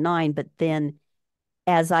 2009, but then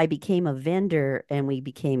as I became a vendor and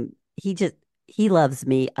he loves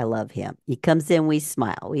me. I love him. He comes in, we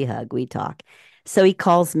smile, we hug, we talk. So he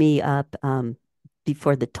calls me up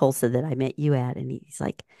before the Tulsa that I met you at, and he's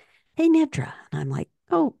like, "Hey, Nedra," and I'm like,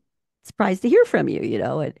 "Oh, surprised to hear from you."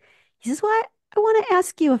 And he says, "Well, I want to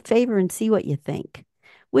ask you a favor and see what you think.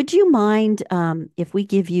 Would you mind if we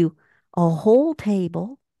give you a whole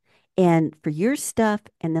table and for your stuff,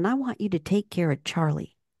 and then I want you to take care of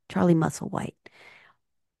Charlie Musselwhite?"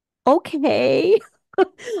 Okay.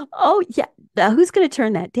 Oh, yeah. Now, who's going to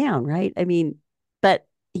turn that down, right? I mean, but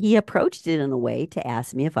he approached it in a way to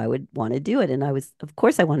ask me if I would want to do it. And of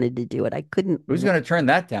course, I wanted to do it. I couldn't. Who's going to turn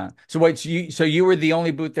that down? So wait, so you were the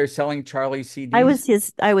only booth there selling Charlie CDs? I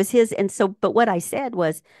was his. And so, but what I said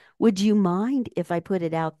was, would you mind if I put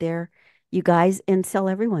it out there, you guys, and sell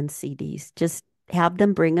everyone's CDs? Just have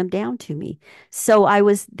them bring them down to me. So I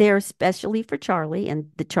was there especially for Charlie, and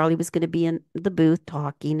the Charlie was going to be in the booth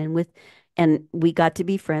talking and we got to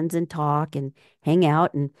be friends and talk and hang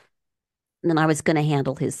out. And then I was going to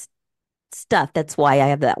handle his stuff. That's why I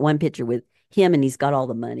have that one picture with him and he's got all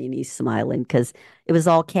the money and he's smiling because it was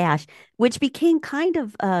all cash, which became kind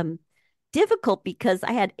of difficult because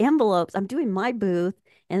I had envelopes. I'm doing my booth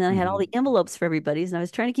And then I had all the envelopes for everybody's, and I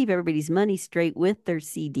was trying to keep everybody's money straight with their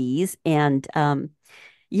CDs and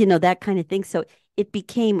that kind of thing. So it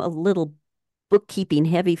became a little bookkeeping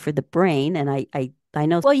heavy for the brain. And I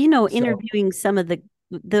know, well, So interviewing some of the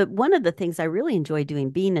one of the things I really enjoy doing,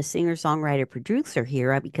 being a singer, songwriter, producer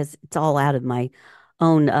here, because it's all out of my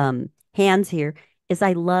own hands here, is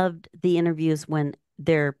I loved the interviews when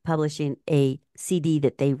they're publishing a CD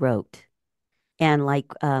that they wrote. And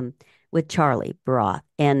like with Charlie Broth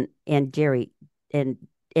and Jerry and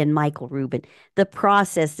Michael Rubin, the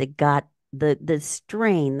process that got the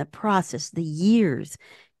strain, the process, the years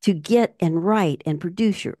to get and write and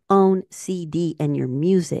produce your own CD and your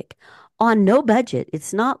music on no budget.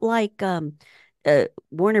 It's not like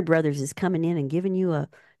Warner Brothers is coming in and giving you a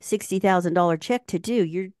 $60,000 check to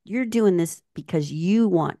do. You're doing this because you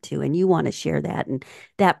want to, and you want to share that and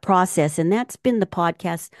that process. And that's been the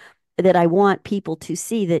podcast that I want people to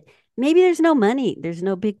see, that maybe there's no money, there's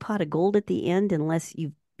no big pot of gold at the end, unless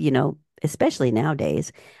especially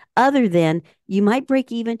nowadays, other than you might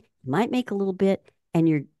break even, you might make a little bit, and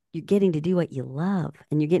you're getting to do what you love,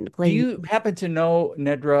 and you're getting to do play. you happen to know,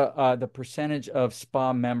 Nedra, the percentage of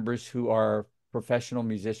spa members who are professional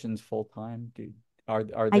musicians full time? Is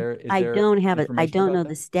I there don't have it. I information don't about know that?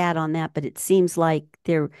 the stat on that, but it seems like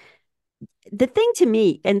the thing to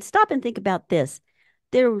me, and stop and think about this.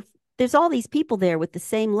 There, there's all these people there with the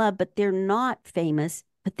same love, but they're not famous,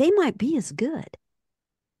 but they might be as good.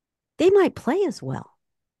 They might play as well.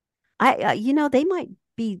 They might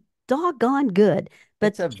be doggone good, but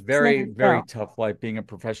It's a chips never very, very sell. tough life being a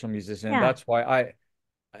professional musician. And Yeah, that's why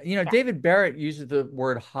yeah, David Barrett uses the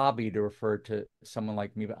word hobby to refer to someone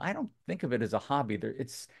like me, but I don't think of it as a hobby.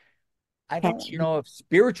 I don't passion. know if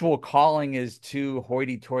spiritual calling is too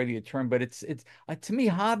hoity-toity a term, but it's to me,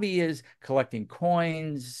 hobby is collecting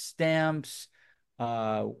coins, stamps,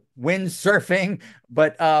 uh, windsurfing.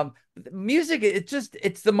 But music,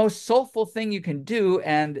 it's the most soulful thing you can do,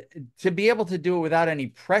 and to be able to do it without any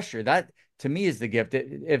pressure, that to me is the gift.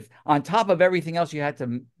 If on top of everything else you had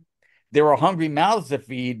to there were hungry mouths to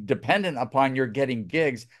feed dependent upon your getting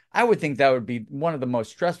gigs, I would think that would be one of the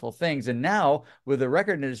most stressful things. And now, with the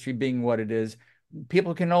record industry being what it is,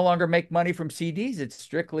 people can no longer make money from CDs. It's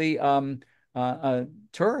strictly touring.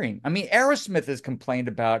 I mean, Aerosmith has complained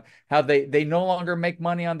about how they no longer make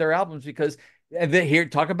money on their albums because here,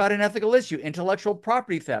 talk about an ethical issue, intellectual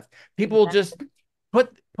property theft. People just put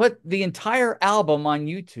the entire album on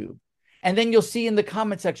YouTube. And then you'll see in the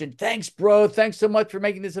comment section, thanks, bro. Thanks so much for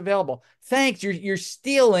making this available. Thanks. You're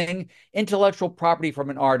stealing intellectual property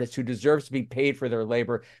from an artist who deserves to be paid for their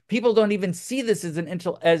labor. People don't even see this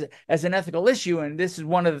as as an ethical issue. And this is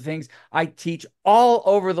one of the things I teach all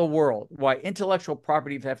over the world, why intellectual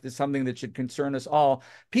property theft is something that should concern us all.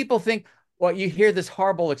 People think, well, you hear this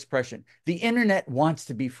horrible expression, the internet wants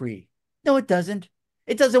to be free. No, it doesn't.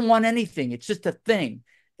 It doesn't want anything. It's just a thing.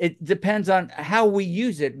 It depends on how we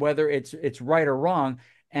use it, whether it's right or wrong.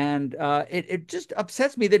 And it just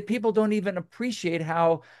upsets me that people don't even appreciate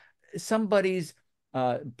how somebody's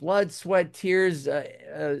blood, sweat, tears,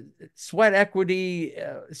 sweat equity,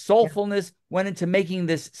 Yeah, soulfulness went into making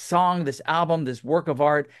this song, this album, this work of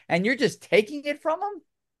art, and you're just taking it from them?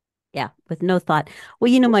 yeah, with no thought.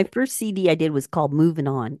 Well, my first CD I did was called Moving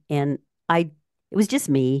On, and I it was just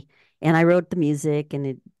me, and I wrote the music, and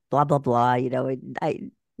it blah blah blah. I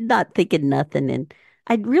not thinking nothing, and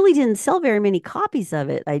I really didn't sell very many copies of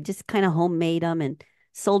it. I just kind of homemade them and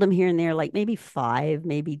sold them here and there, like maybe five,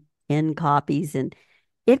 maybe 10 copies, and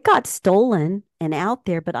it got stolen and out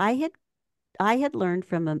there. But I had learned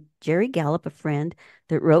from a Jerry Gallup, a friend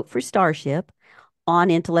that wrote for Starship, on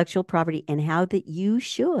intellectual property and how that you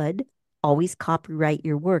should always copyright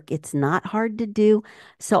your work. It's not hard to do.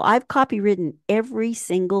 So I've copywritten every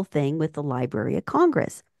single thing with the Library of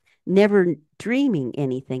Congress, never dreaming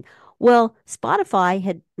anything. Well, Spotify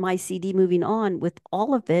had my CD Moving On with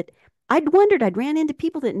all of it. I'd ran into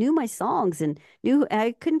people that knew my songs and knew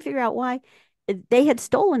I couldn't figure out why they had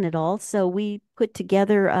stolen it all. So we put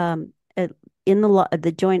together in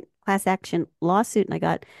the joint class action lawsuit, and I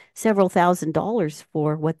got several $1,000s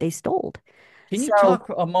for what they stole. Can you So,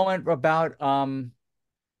 talk a moment about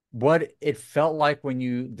what it felt like when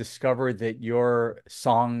you discovered that your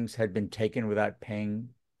songs had been taken without paying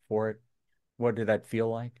for it? What did that feel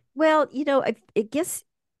like? well, I guess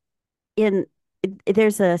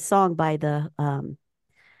there's a song by the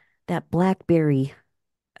that Blackberry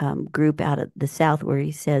group out of the South where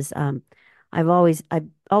he says, I've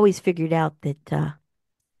always figured out that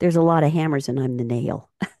there's a lot of hammers and I'm the nail.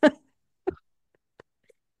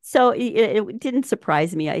 So it didn't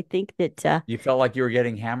surprise me. I think that You felt like you were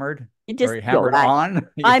getting hammered it or just hammered on?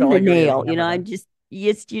 You I'm felt the like you were getting nail. hammered I'm on? just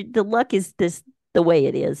yes, the luck is this the way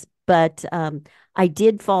it is. But I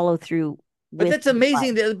did follow through But with that's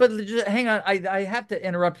amazing. But just, hang on, I have to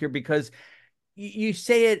interrupt here because you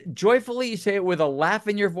say it joyfully, you say it with a laugh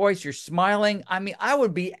in your voice, you're smiling. I mean, I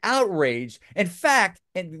would be outraged. In fact,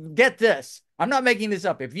 and get this, I'm not making this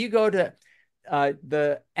up. If you go to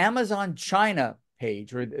the Amazon China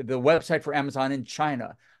page or the website for Amazon in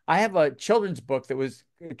China, I have a children's book that was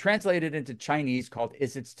translated into Chinese called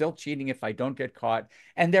Is It Still Cheating If I Don't Get Caught?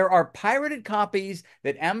 And there are pirated copies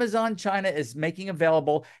that Amazon China is making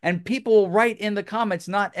available. And people will write in the comments,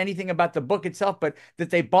 not anything about the book itself, but that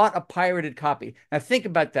they bought a pirated copy. Now, think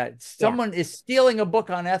about that. yeah. Someone is stealing a book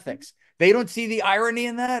on ethics. They don't see the irony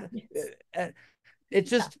in that. Yes. It's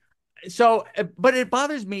just so, but it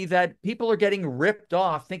bothers me that people are getting ripped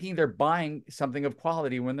off thinking they're buying something of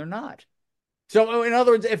quality when they're not. So, in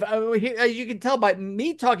other words, if you can tell by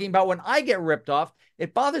me talking about when I get ripped off,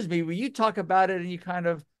 it bothers me when you talk about it and you kind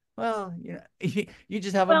of, well, you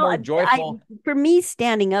just have a Well, more joyful. for me,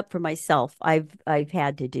 standing up for myself, I've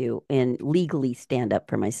had to do and legally stand up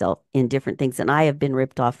for myself in different things, and I have been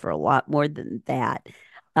ripped off for a lot more than that.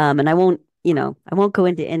 And I won't go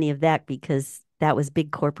into any of that because that was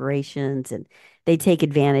big corporations and they take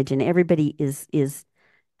advantage, and everybody is.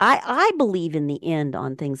 I believe in the end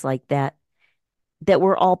on things like that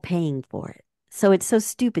we're all paying for it. So it's so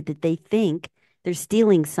stupid that they think they're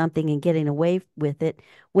stealing something and getting away with it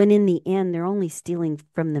when in the end they're only stealing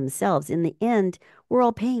from themselves. In the end, we're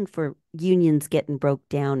all paying for unions getting broke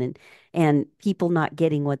down and people not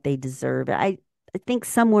getting what they deserve. I think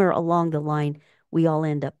somewhere along the line we all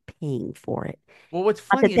end up paying for it. Well, what's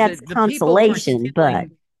Not that funny is that's that consolation, but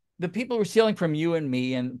the people who are stealing from you and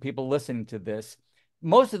me and people listening to this,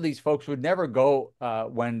 most of these folks would never go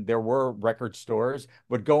when there were record stores,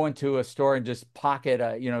 would go into a store and just pocket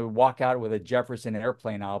walk out with a Jefferson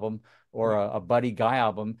Airplane album or a Buddy Guy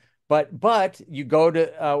album. But you go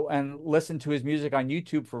to and listen to his music on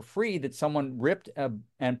YouTube for free that someone ripped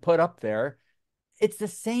and put up there. It's the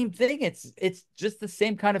same thing. It's just the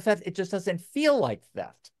same kind of theft. It just doesn't feel like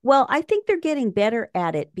theft. well, I think they're getting better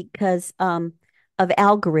at it because of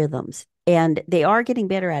algorithms, and they are getting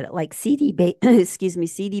better at it. Like excuse me,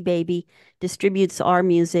 CD Baby distributes our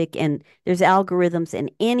music, and there's algorithms.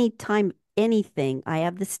 And anytime anything, I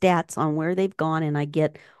have the stats on where they've gone, and I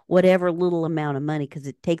get whatever little amount of money because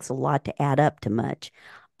it takes a lot to add up to much.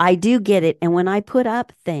 I do get it, and when I put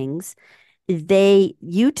up things,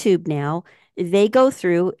 YouTube now they go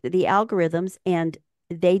through the algorithms and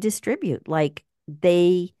they distribute like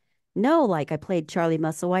they know, like I played Charlie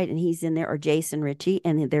Musselwhite and he's in there, or Jason Ritchie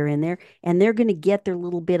and they're in there, and they're going to get their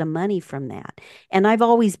little bit of money from that. And I've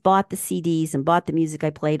always bought the CDs and bought the music I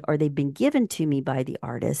played, or they've been given to me by the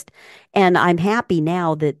artist. And I'm happy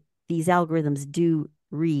now that these algorithms do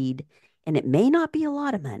read, and it may not be a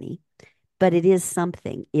lot of money, but it is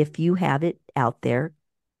something if you have it out there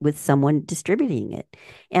with someone distributing it.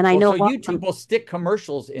 And I Well, know so a lot YouTube will stick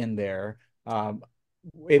commercials in there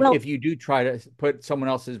well, if you do try to put someone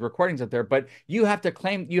else's recordings up there, but you have to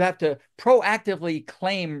proactively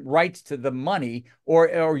claim rights to the money, or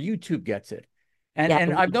YouTube gets it. And yeah,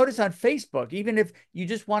 and I've noticed on Facebook, even if you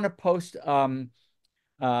just want to post uh,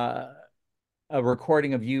 a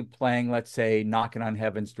recording of you playing, let's say, Knocking on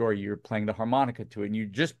Heaven's Door, you're playing the harmonica to it, and you're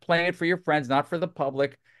just playing it for your friends, not for the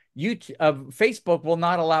public. Facebook will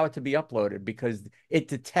not allow it to be uploaded because it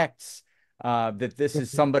detects that this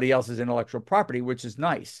is somebody else's intellectual property, which is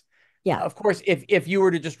nice. yeah. Of course, if you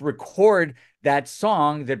were to just record that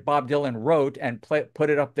song that Bob Dylan wrote and put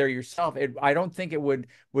it up there yourself, I don't think it would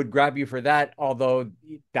grab you for that. Although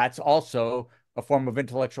that's also a form of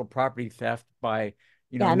intellectual property theft by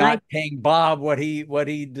Yeah, and not paying Bob what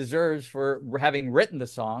he deserves for having written the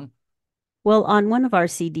song. well, on one of our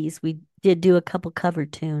CDs, we did do a couple cover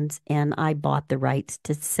tunes, and I bought the rights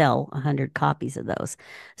to sell 100 copies of those.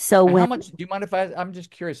 So And how when much do you mind if I'm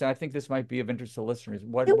just curious, and I think this might be of interest to listeners. it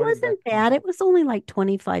What does that wasn't cost? bad, it was only like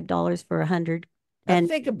 $25 for 100, Now and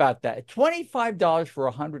think about that. $25 for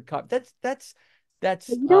 100 cup. That's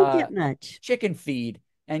you don't get much. chicken feed.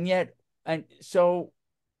 And yet, and so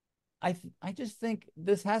I just think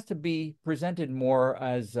this has to be presented more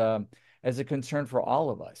as a concern for all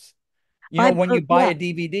of us. When you buy Yeah, a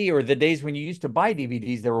DVD, or the days when you used to buy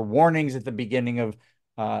DVDs, there were warnings at the beginning of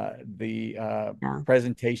the yeah,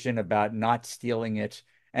 presentation about not stealing it.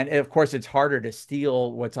 And of course, it's harder to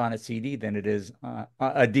steal what's on a CD than it is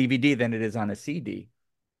a DVD than it is on a CD.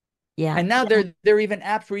 yeah. And now there are even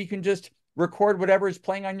apps where you can just record whatever is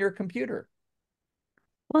playing on your computer.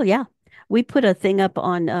 Well, yeah. We put a thing up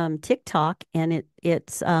on TikTok, and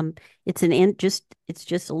it's an in just it's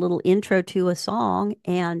just a little intro to a song,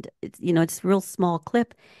 and it's a real small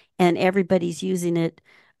clip, and everybody's using it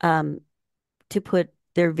um, to put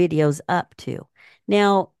their videos up to.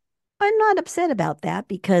 Now, I'm not upset about that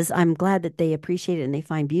because I'm glad that they appreciate it and they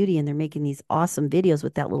find beauty and they're making these awesome videos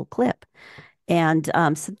with that little clip. And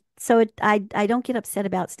I don't get upset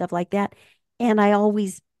about stuff like that. And I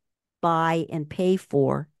always buy and pay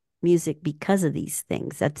for music because of these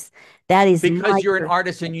things. That is Because my you're an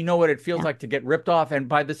artist and you know what it feels yeah. like to get ripped off. And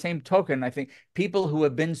by the same token, I think people who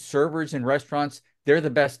have been servers in restaurants, they're the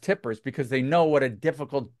best tippers because they know what a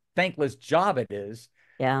difficult, thankless job it is.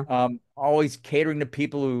 Yeah. Always catering to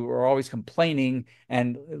people who are always complaining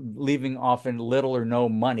and leaving often little or no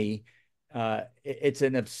money. It's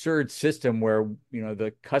an absurd system where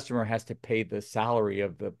the customer has to pay the salary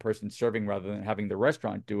of the person serving rather than having the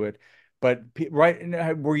restaurant do it. But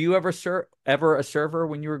right, were you ever a server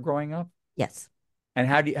when you were growing up? Yes. And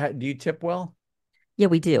how do you tip well? Yeah,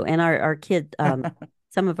 we do. And our kid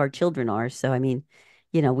some of our children are. So I mean,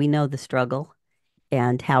 we know the struggle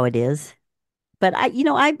and how it is. But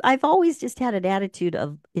I've always just had an attitude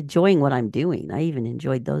of enjoying what I'm doing. I even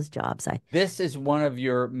enjoyed those jobs. I This is one of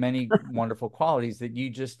your many wonderful qualities that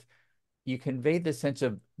you convey this sense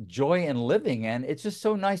of joy in living. And it's just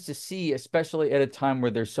so nice to see, especially at a time where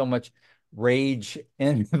there's so much rage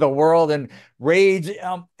in the world and rage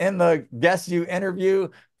in the guests you interview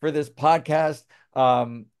for this podcast.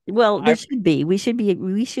 Well, there I should be. We should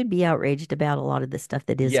be outraged about a lot of the stuff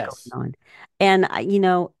that is going Yes, on. And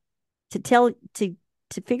to tell to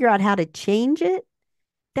figure out how to change it,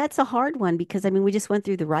 that's a hard one because I mean, we just went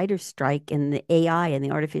through the writer's strike and the AI and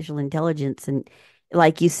the artificial intelligence, and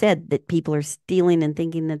like you said, that people are stealing and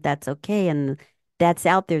thinking that that's okay, and that's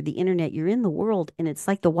out there, the internet, you're in the world, and it's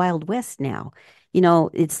like the Wild West now.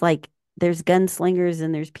 It's like there's gunslingers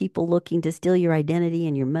and there's people looking to steal your identity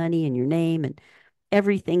and your money and your name and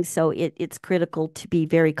everything. So it's critical to be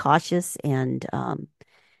very cautious, and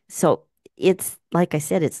so it's like I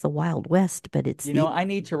said, it's the Wild West, but it's the I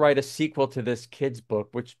need to write a sequel to this kid's book,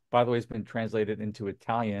 which, by the way, has been translated into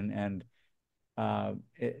Italian. And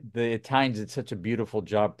the Italians did such a beautiful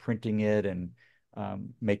job printing it and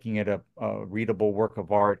making it a readable work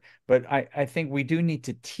of art. But I think we do need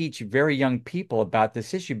to teach very young people about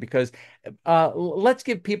this issue because let's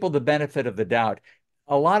give people the benefit of the doubt.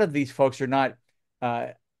 A lot of these folks are not uh,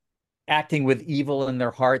 acting with evil in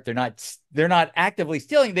their heart. They're not actively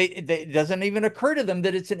stealing. It doesn't even occur to them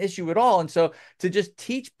that it's an issue at all. And so to just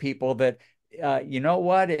teach people that, you know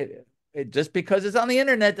what, it just because it's on the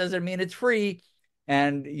internet doesn't mean it's free,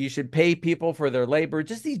 and you should pay people for their labor.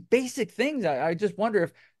 Just these basic things. I just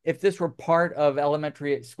wonder if this were part of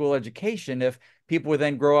elementary school education, if people would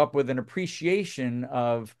then grow up with an appreciation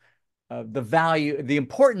of the value, the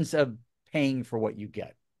importance of paying for what you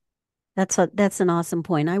get. That's an awesome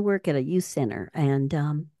point. I work at a youth center,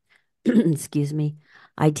 and excuse me,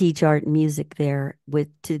 I teach art and music there with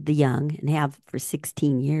to the young and have for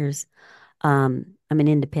 16 years. I'm an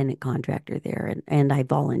independent contractor there, and I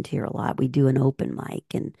volunteer a lot. We do an open mic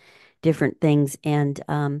and different things, and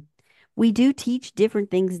we do teach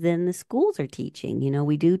different things than the schools are teaching.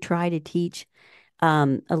 We do try to teach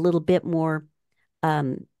a little bit more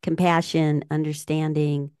compassion,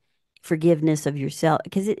 understanding, forgiveness of yourself,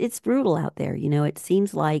 because it's brutal out there. It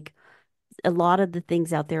seems like a lot of the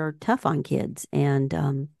things out there are tough on kids, and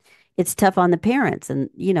it's tough on the parents, and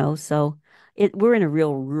so we're in a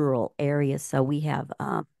real rural area, so we have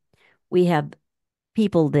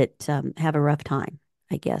people that have a rough time,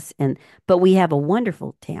 I guess, but we have a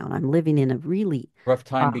wonderful town. I'm living in a really Rough uh,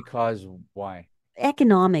 time because why?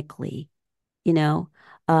 economically, you know,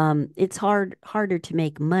 it's harder to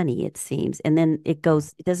make money, it seems, and then it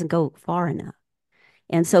doesn't go far enough.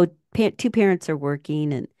 And so two parents are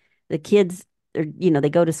working, and the kids are, they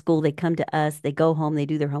go to school, they come to us, they go home, they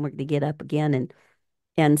do their homework, they get up again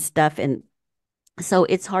and stuff. And so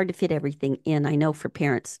it's hard to fit everything in. I know for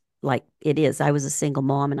parents like it is. I was a single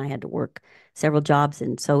mom and I had to work several jobs.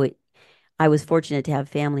 And so I was fortunate to have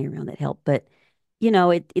family around that helped. But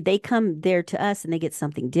they come there to us and they get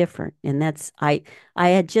something different. And I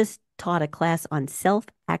had just taught a class on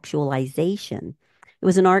self-actualization. It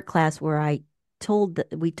was an art class where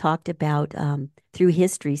we talked about through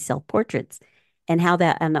history self-portraits and how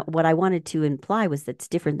that, and what I wanted to imply was that's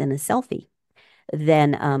different than a selfie.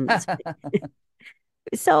 Then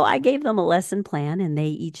so I gave them a lesson plan and they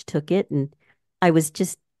each took it, and I was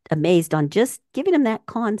just amazed on just giving them that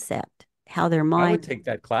concept, how their I would mind, take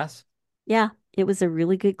that class. yeah, it was a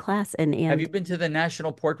really good class. and Have and you been to the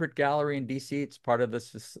National Portrait Gallery in DC? It's part of the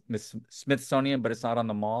Smithsonian, but it's not on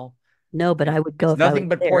the mall. No, but I would go It's if I was nothing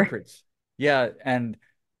but there. portraits. Yeah, and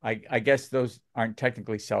I guess those aren't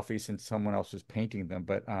technically selfies since someone else was painting them,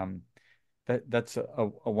 but that's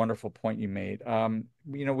a wonderful point you made.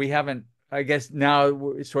 We haven't, I guess now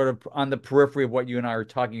we're sort of on the periphery of what you and I are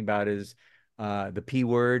talking about is the P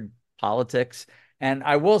word, politics. And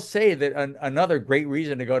I will say that another great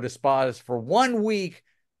reason to go to spa is for 1 week,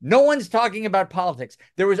 no one's talking about politics.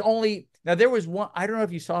 There was one, I don't know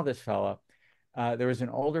if you saw this fella. There was an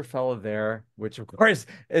older fellow there, which of course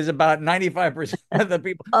is about 95% of the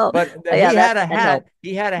people. Oh, But yeah, he had a that hat. helped.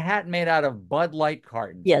 He had a hat made out of Bud Light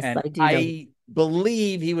cartons, Yes, and I do know. I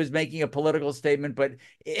believe he was making a political statement. But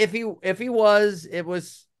if he was, it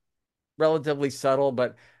was relatively subtle.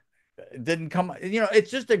 But it didn't come. It's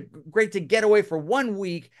just great to get away for 1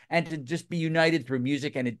 week and to just be united through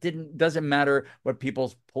music. And it doesn't matter what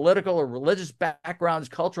people's political or religious backgrounds,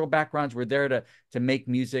 cultural backgrounds. We're there to make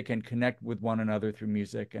music and connect with one another through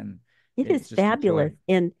music, and It is it's just a fabulous. joy.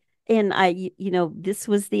 And this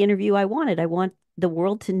was the interview I wanted. I want the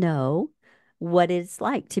world to know what it's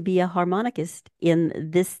like to be a harmonicist in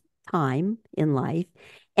this time in life.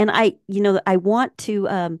 And I want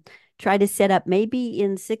to try to set up maybe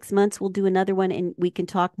in 6 months we'll do another one and we can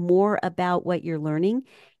talk more about what you're learning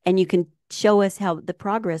and you can show us how the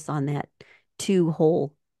progress on that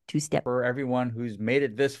two-step. For everyone who's made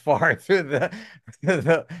it this far through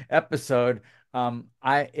the episode.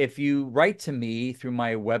 If you write to me through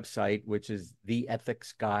my website, which is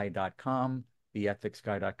theethicsguy.com,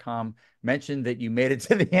 mention that you made it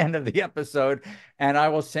to the end of the episode, and I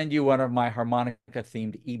will send you one of my harmonica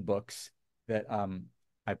themed ebooks that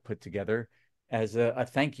I put together as a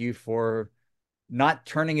thank you for not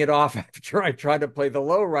turning it off after I tried to play the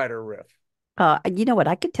lowrider riff. You know what?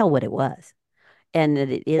 I could tell what it was. And that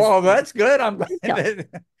it is, Well, that's good. I'm glad tell.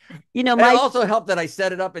 that You know, it my also helped that I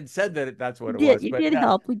set it up and said that that's what You it did. was. You But did yeah,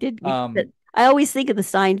 help. We but um, I always think of the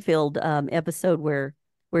Seinfeld episode where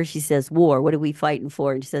she says, "War. What are we fighting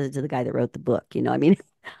for?" And she says it to the guy that wrote the book. I mean,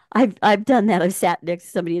 I've done that. I've sat next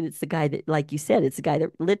to somebody, and it's the guy that, like you said, it's the guy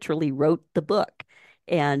that literally wrote the book,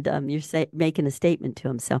 and you're making a statement to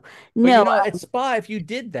him. So but no, at Spa, if you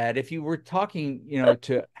did that, if you were talking,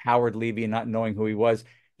 to Howard Levy and not knowing who he was,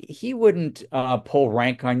 he wouldn't pull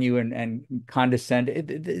rank on you and condescend.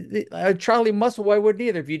 Charlie Musselwhite wouldn't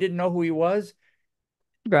either. If you didn't know who he was,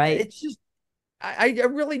 right? it's just I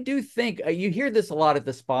really do think you hear this a lot at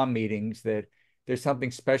the spa meetings that there's something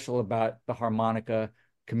special about the harmonica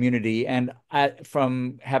community. And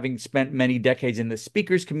from having spent many decades in the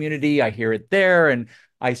speakers community, I hear it there. And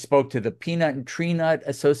I spoke to the Peanut and Tree Nut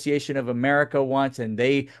Association of America once, and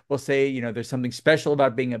they will say, there's something special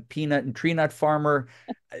about being a peanut and tree nut farmer.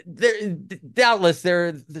 Doubtless, there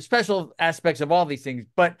are the special aspects of all these things,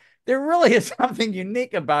 but there really is something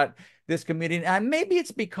unique about this community. And maybe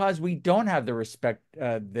it's because we don't have the respect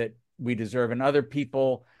that we deserve, and other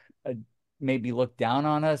people maybe look down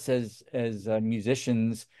on us as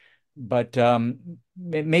musicians. But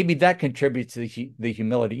maybe that contributes to the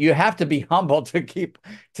humility. You have to be humble to keep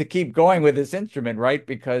going with this instrument, right?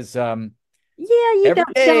 Because Yeah, you every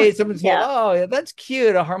don't. day someone say, Yeah, "Oh, yeah, that's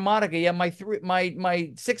cute, a harmonica." Yeah, my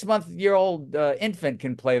 6-month-year-old infant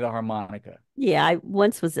can play the harmonica. yeah. I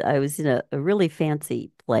was in a really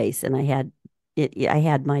fancy place, and I had I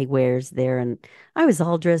had my wares there, and I was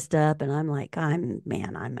all dressed up, and I'm like, I'm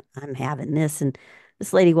having this, and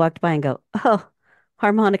this lady walked by and go, "Oh,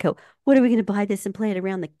 harmonica. What are we going to buy this and play it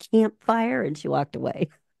around the campfire?" And she walked away.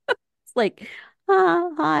 It's like,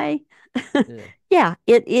 hi. Yeah. Yeah,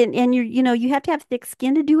 and you have to have thick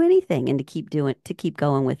skin to do anything and to keep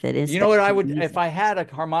going with it, You know what I especially would, if music. I had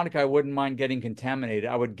a harmonica, I wouldn't mind getting contaminated.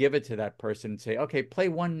 I would give it to that person and say, "Okay, play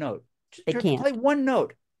one note. They Just can't. play one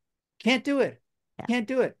note. Can't do it. Yeah, Can't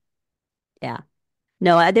do it." yeah.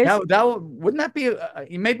 No, there's Wouldn't that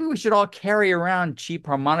be? Maybe we should all carry around cheap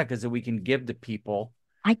harmonicas that we can give to people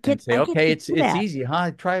and say, I get "Okay, to it's do it's that. easy,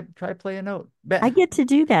 huh? Try play a note. I get to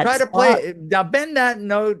do that. Try to play now. Bend that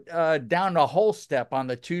note down a whole step on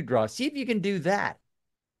the two draw. See if you can do that.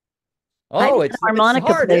 I've Oh, had it's harmonica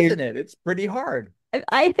hard, players. isn't it? It's pretty hard.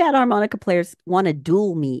 I've had harmonica players want to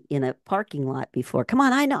duel me in a parking lot before. Come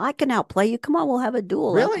on, I know I can outplay you. Come on, we'll have a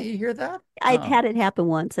duel. Really? You hear that? I'd Oh. had it happen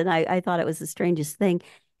once, and I thought it was the strangest thing.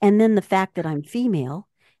 And then the fact that I'm female,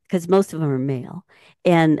 because most of them are male,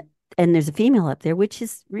 and there's a female up there, which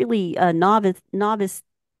is really a novice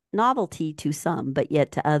novelty to some, but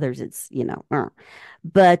yet to others, it's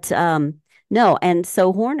But no, and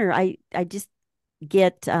so Horner, I just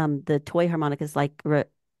get the toy harmonicas like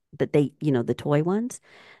but they, the toy ones,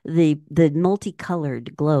 the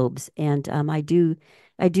multicolored globes. And I do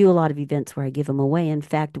a lot of events where I give them away. In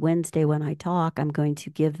fact, Wednesday when I talk, I'm going to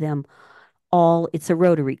give them all. It's a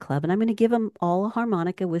Rotary Club, and I'm going to give them all a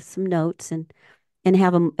harmonica with some notes, and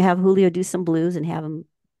have Julio do some blues and have him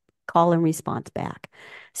call and response back.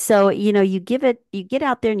 So, you get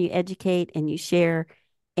out there and you educate and you share,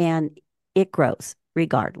 and it grows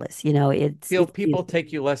regardless. Feel It's people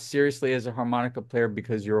take you less seriously as a harmonica player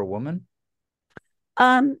because you're a woman?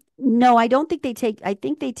 no, I don't think I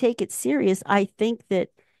think they take it serious. I think that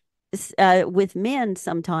with men,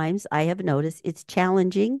 sometimes I have noticed it's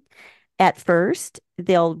challenging at first.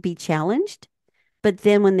 They'll be challenged, but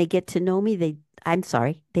then when they get to know me, I'm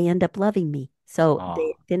sorry, they end up loving me. So Ah,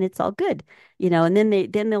 then it's all good, and then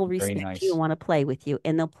they'll very respect you and nice. want to play with you,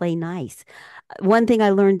 and they'll play nice. One thing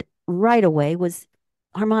I learned right away was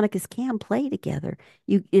harmonicas can play together.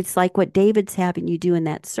 It's like what David's having you do in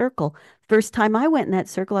that circle. First time I went in that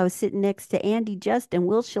circle, I was sitting next to Andy Just and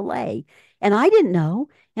Will Chalet, and I didn't know,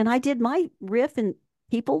 and I did my riff, and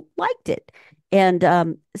people liked it.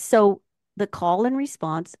 And so the call and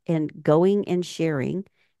response and going and sharing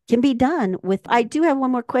can be done with. I do have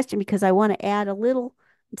one more question because I want to add a little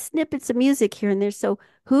snippets of music here and there. So,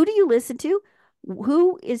 who do you listen to?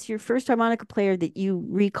 Who is your first harmonica player that you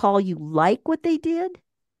recall you like what they did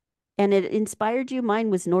and it inspired you? Mine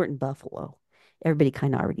was Norton Buffalo. Everybody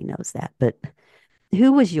kind of already knows that, but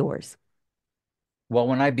who was yours? Well,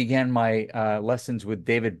 when I began my lessons with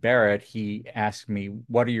David Barrett, he asked me,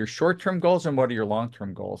 what are your short-term goals and what are your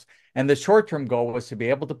long-term goals? And the short-term goal was to be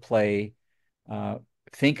able to play uh,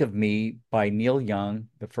 Think of Me by Neil Young,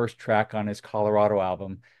 the first track on his Colorado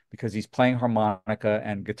album, because he's playing harmonica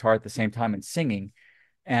and guitar at the same time and singing.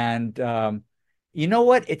 And you know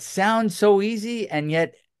what? It sounds so easy, and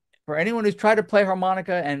yet for anyone who's tried to play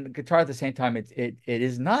harmonica and guitar at the same time, it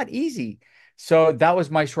is not easy. So that was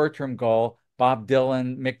my short-term goal. Bob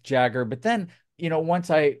Dylan, Mick Jagger. But then,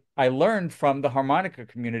 once I learned from the harmonica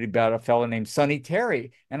community about a fellow named Sonny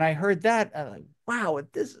Terry, and I heard that, like, wow,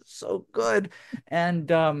 this is so good. And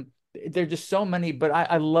there are just so many. But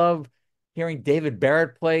I love hearing David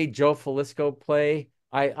Barrett play, Joe Falisco play.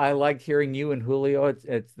 I liked hearing you and Julio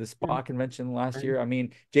at the Spa convention last year. I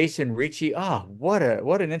mean, Jason Ricci. Ah, what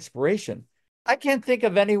an inspiration. I can't think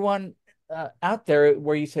of anyone out there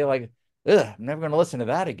where you say like, ugh, I'm never going to listen to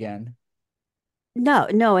that again. No,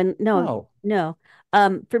 no, and no, No.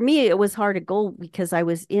 no. For me, it was hard to go because it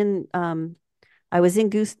was in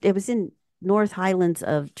North Highlands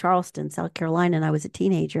of Charleston, South Carolina, and I was a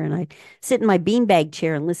teenager, and I'd sit in my beanbag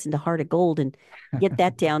chair and listen to Heart of Gold and get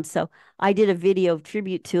that down. So I did a video of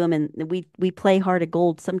tribute to him, and we play Heart of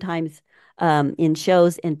Gold sometimes in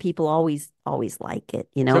shows, and people always like it,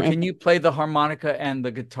 So And can you play the harmonica and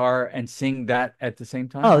the guitar and sing that at the same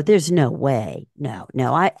oh, time? there's no way. No,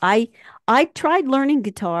 no. I tried learning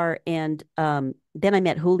guitar, and then I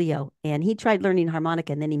met Julio, and he tried learning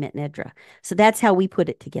harmonica, and then he met Nedra. So that's how we put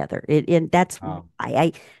it together. And that's Oh,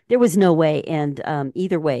 I there was no way. And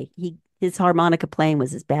either way, his harmonica playing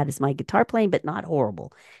was as bad as my guitar playing, but not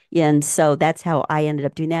horrible. And so that's how I ended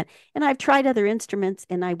up doing that. And I've tried other instruments,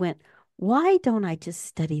 and I went, why don't I just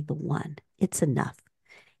study the one? It's enough.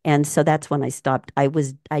 And so that's when I stopped. I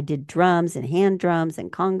did drums and hand drums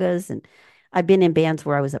and congas, and I've been in bands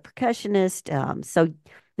where I was a percussionist. So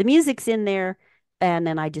the music's in there, and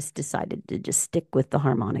then I just decided to just stick with the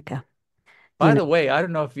harmonica. You by know, the way, I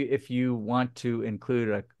don't know if you want to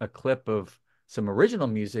include a clip of some original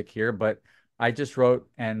music here, but I just wrote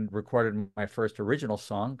and recorded my first original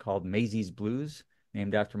song called Maisie's Blues,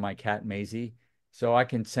 named after my cat Maisie. So I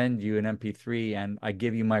can send you an MP3 and I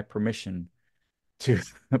give you my permission to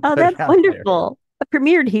oh, put that's it out there. wonderful. I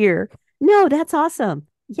premiered here. No, that's awesome.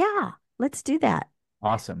 Yeah, let's do that.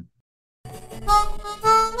 Awesome.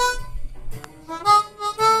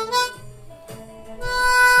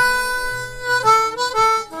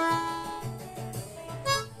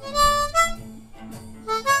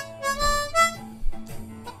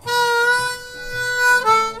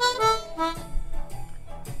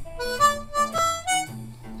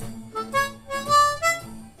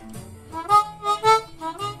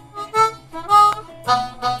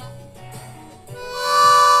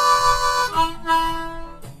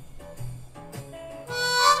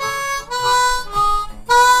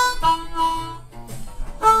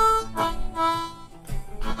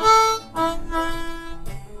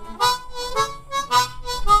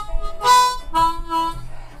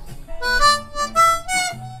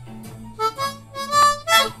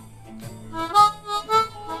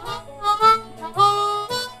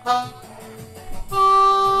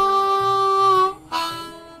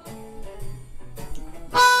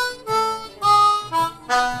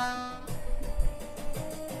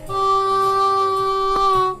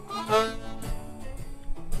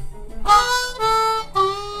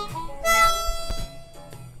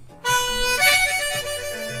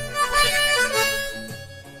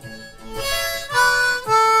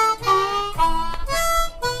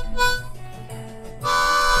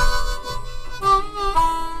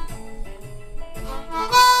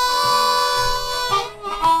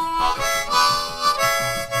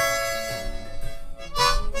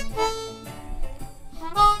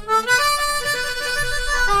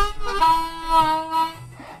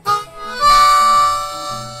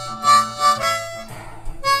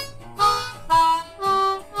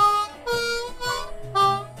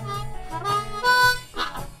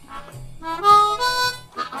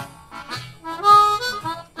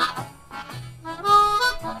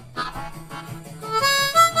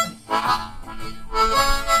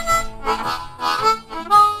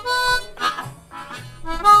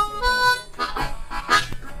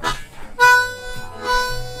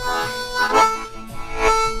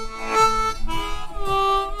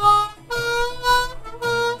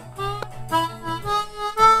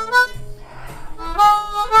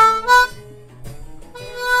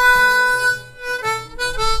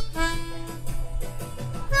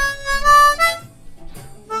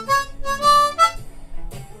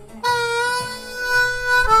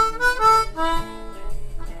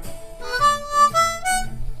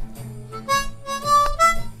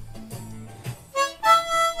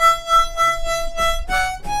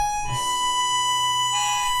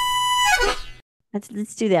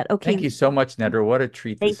 Let's do that. Okay. Thank you so much, Nedra. What a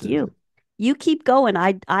treat Thank this is. you. You keep going.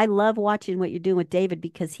 I love watching what you're doing with David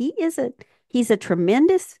because he's a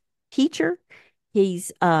tremendous teacher. He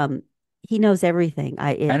knows everything.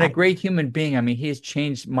 And a great human being. I mean, he has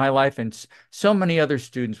changed my life, and so many other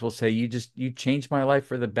students will say, you changed my life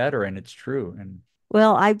for the better, and it's true. And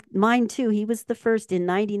well, mine too. He was the first in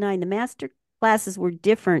 '99. The master classes were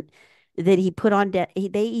different that he put on. They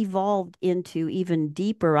evolved into even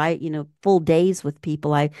deeper. Full days with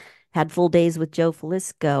people. I had full days with Joe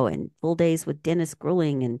Falisco and full days with Dennis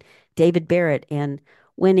Gruling and David Barrett, and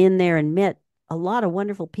went in there and met a lot of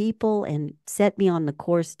wonderful people and set me on the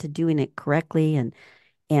course to doing it correctly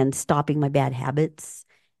and stopping my bad habits.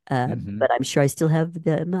 But I'm sure I still have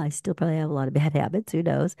them. I still probably have a lot of bad habits. Who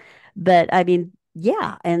knows? But I mean,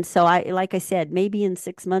 yeah. And so like I said, maybe in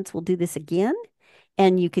 6 months we'll do this again,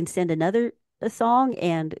 and you can send a song,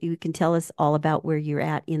 and you can tell us all about where you're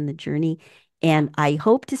at in the journey. And I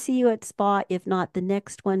hope to see you at SPA, if not the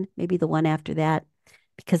next one, maybe the one after that,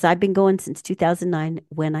 because I've been going since 2009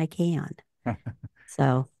 when I can.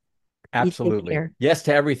 So absolutely. Yes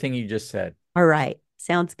to everything you just said. All right.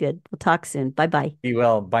 Sounds good. We'll talk soon. Bye-bye. Be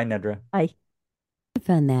well. Bye, Nedra. Bye. What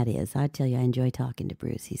fun that is. I tell you, I enjoy talking to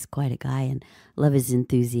Bruce. He's quite a guy, and love his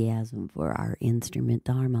enthusiasm for our instrument,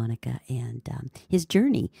 the harmonica, and his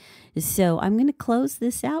journey. So I'm going to close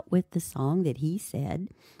this out with the song that he said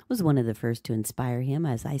was one of the first to inspire him.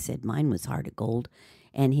 As I said, mine was Heart of Gold,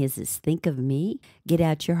 and his is Think of Me. Get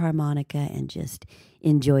out your harmonica and just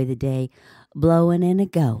enjoy the day, blowing and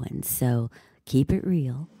a-going. So keep it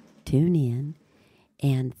real, tune in,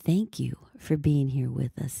 and thank you for being here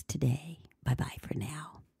with us today. Bye-bye for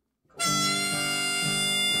now.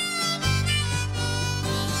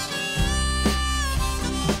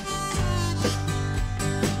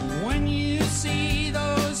 When you see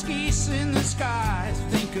those geese in the sky,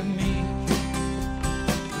 think of me.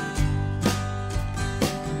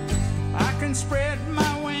 I can spread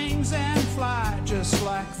my wings and fly just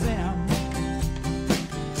like them.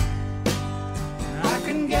 I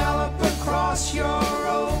can gallop across your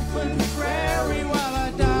open prairie while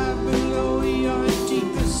I dive below your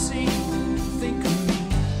deepest sea. Think of me.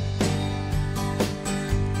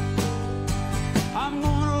 I'm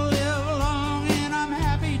gonna live long and I'm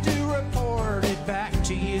happy to report it back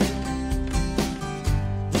to you.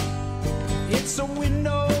 It's a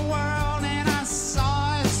window world and I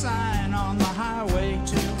saw a sign on the highway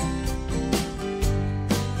too.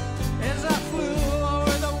 As I flew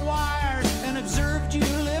over the wires and observed you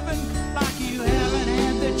living like you haven't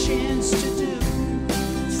had the chance to do.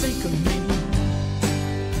 Think of me.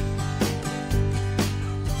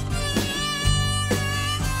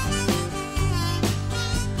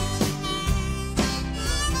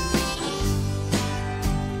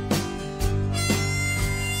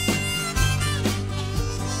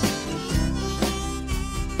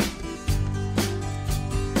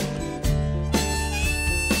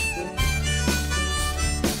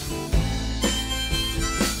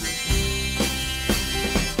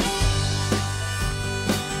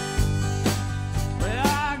 Well,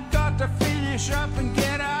 I got to finish up and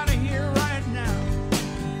get out of here right now.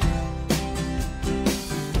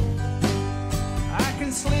 I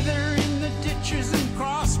can slither in the ditches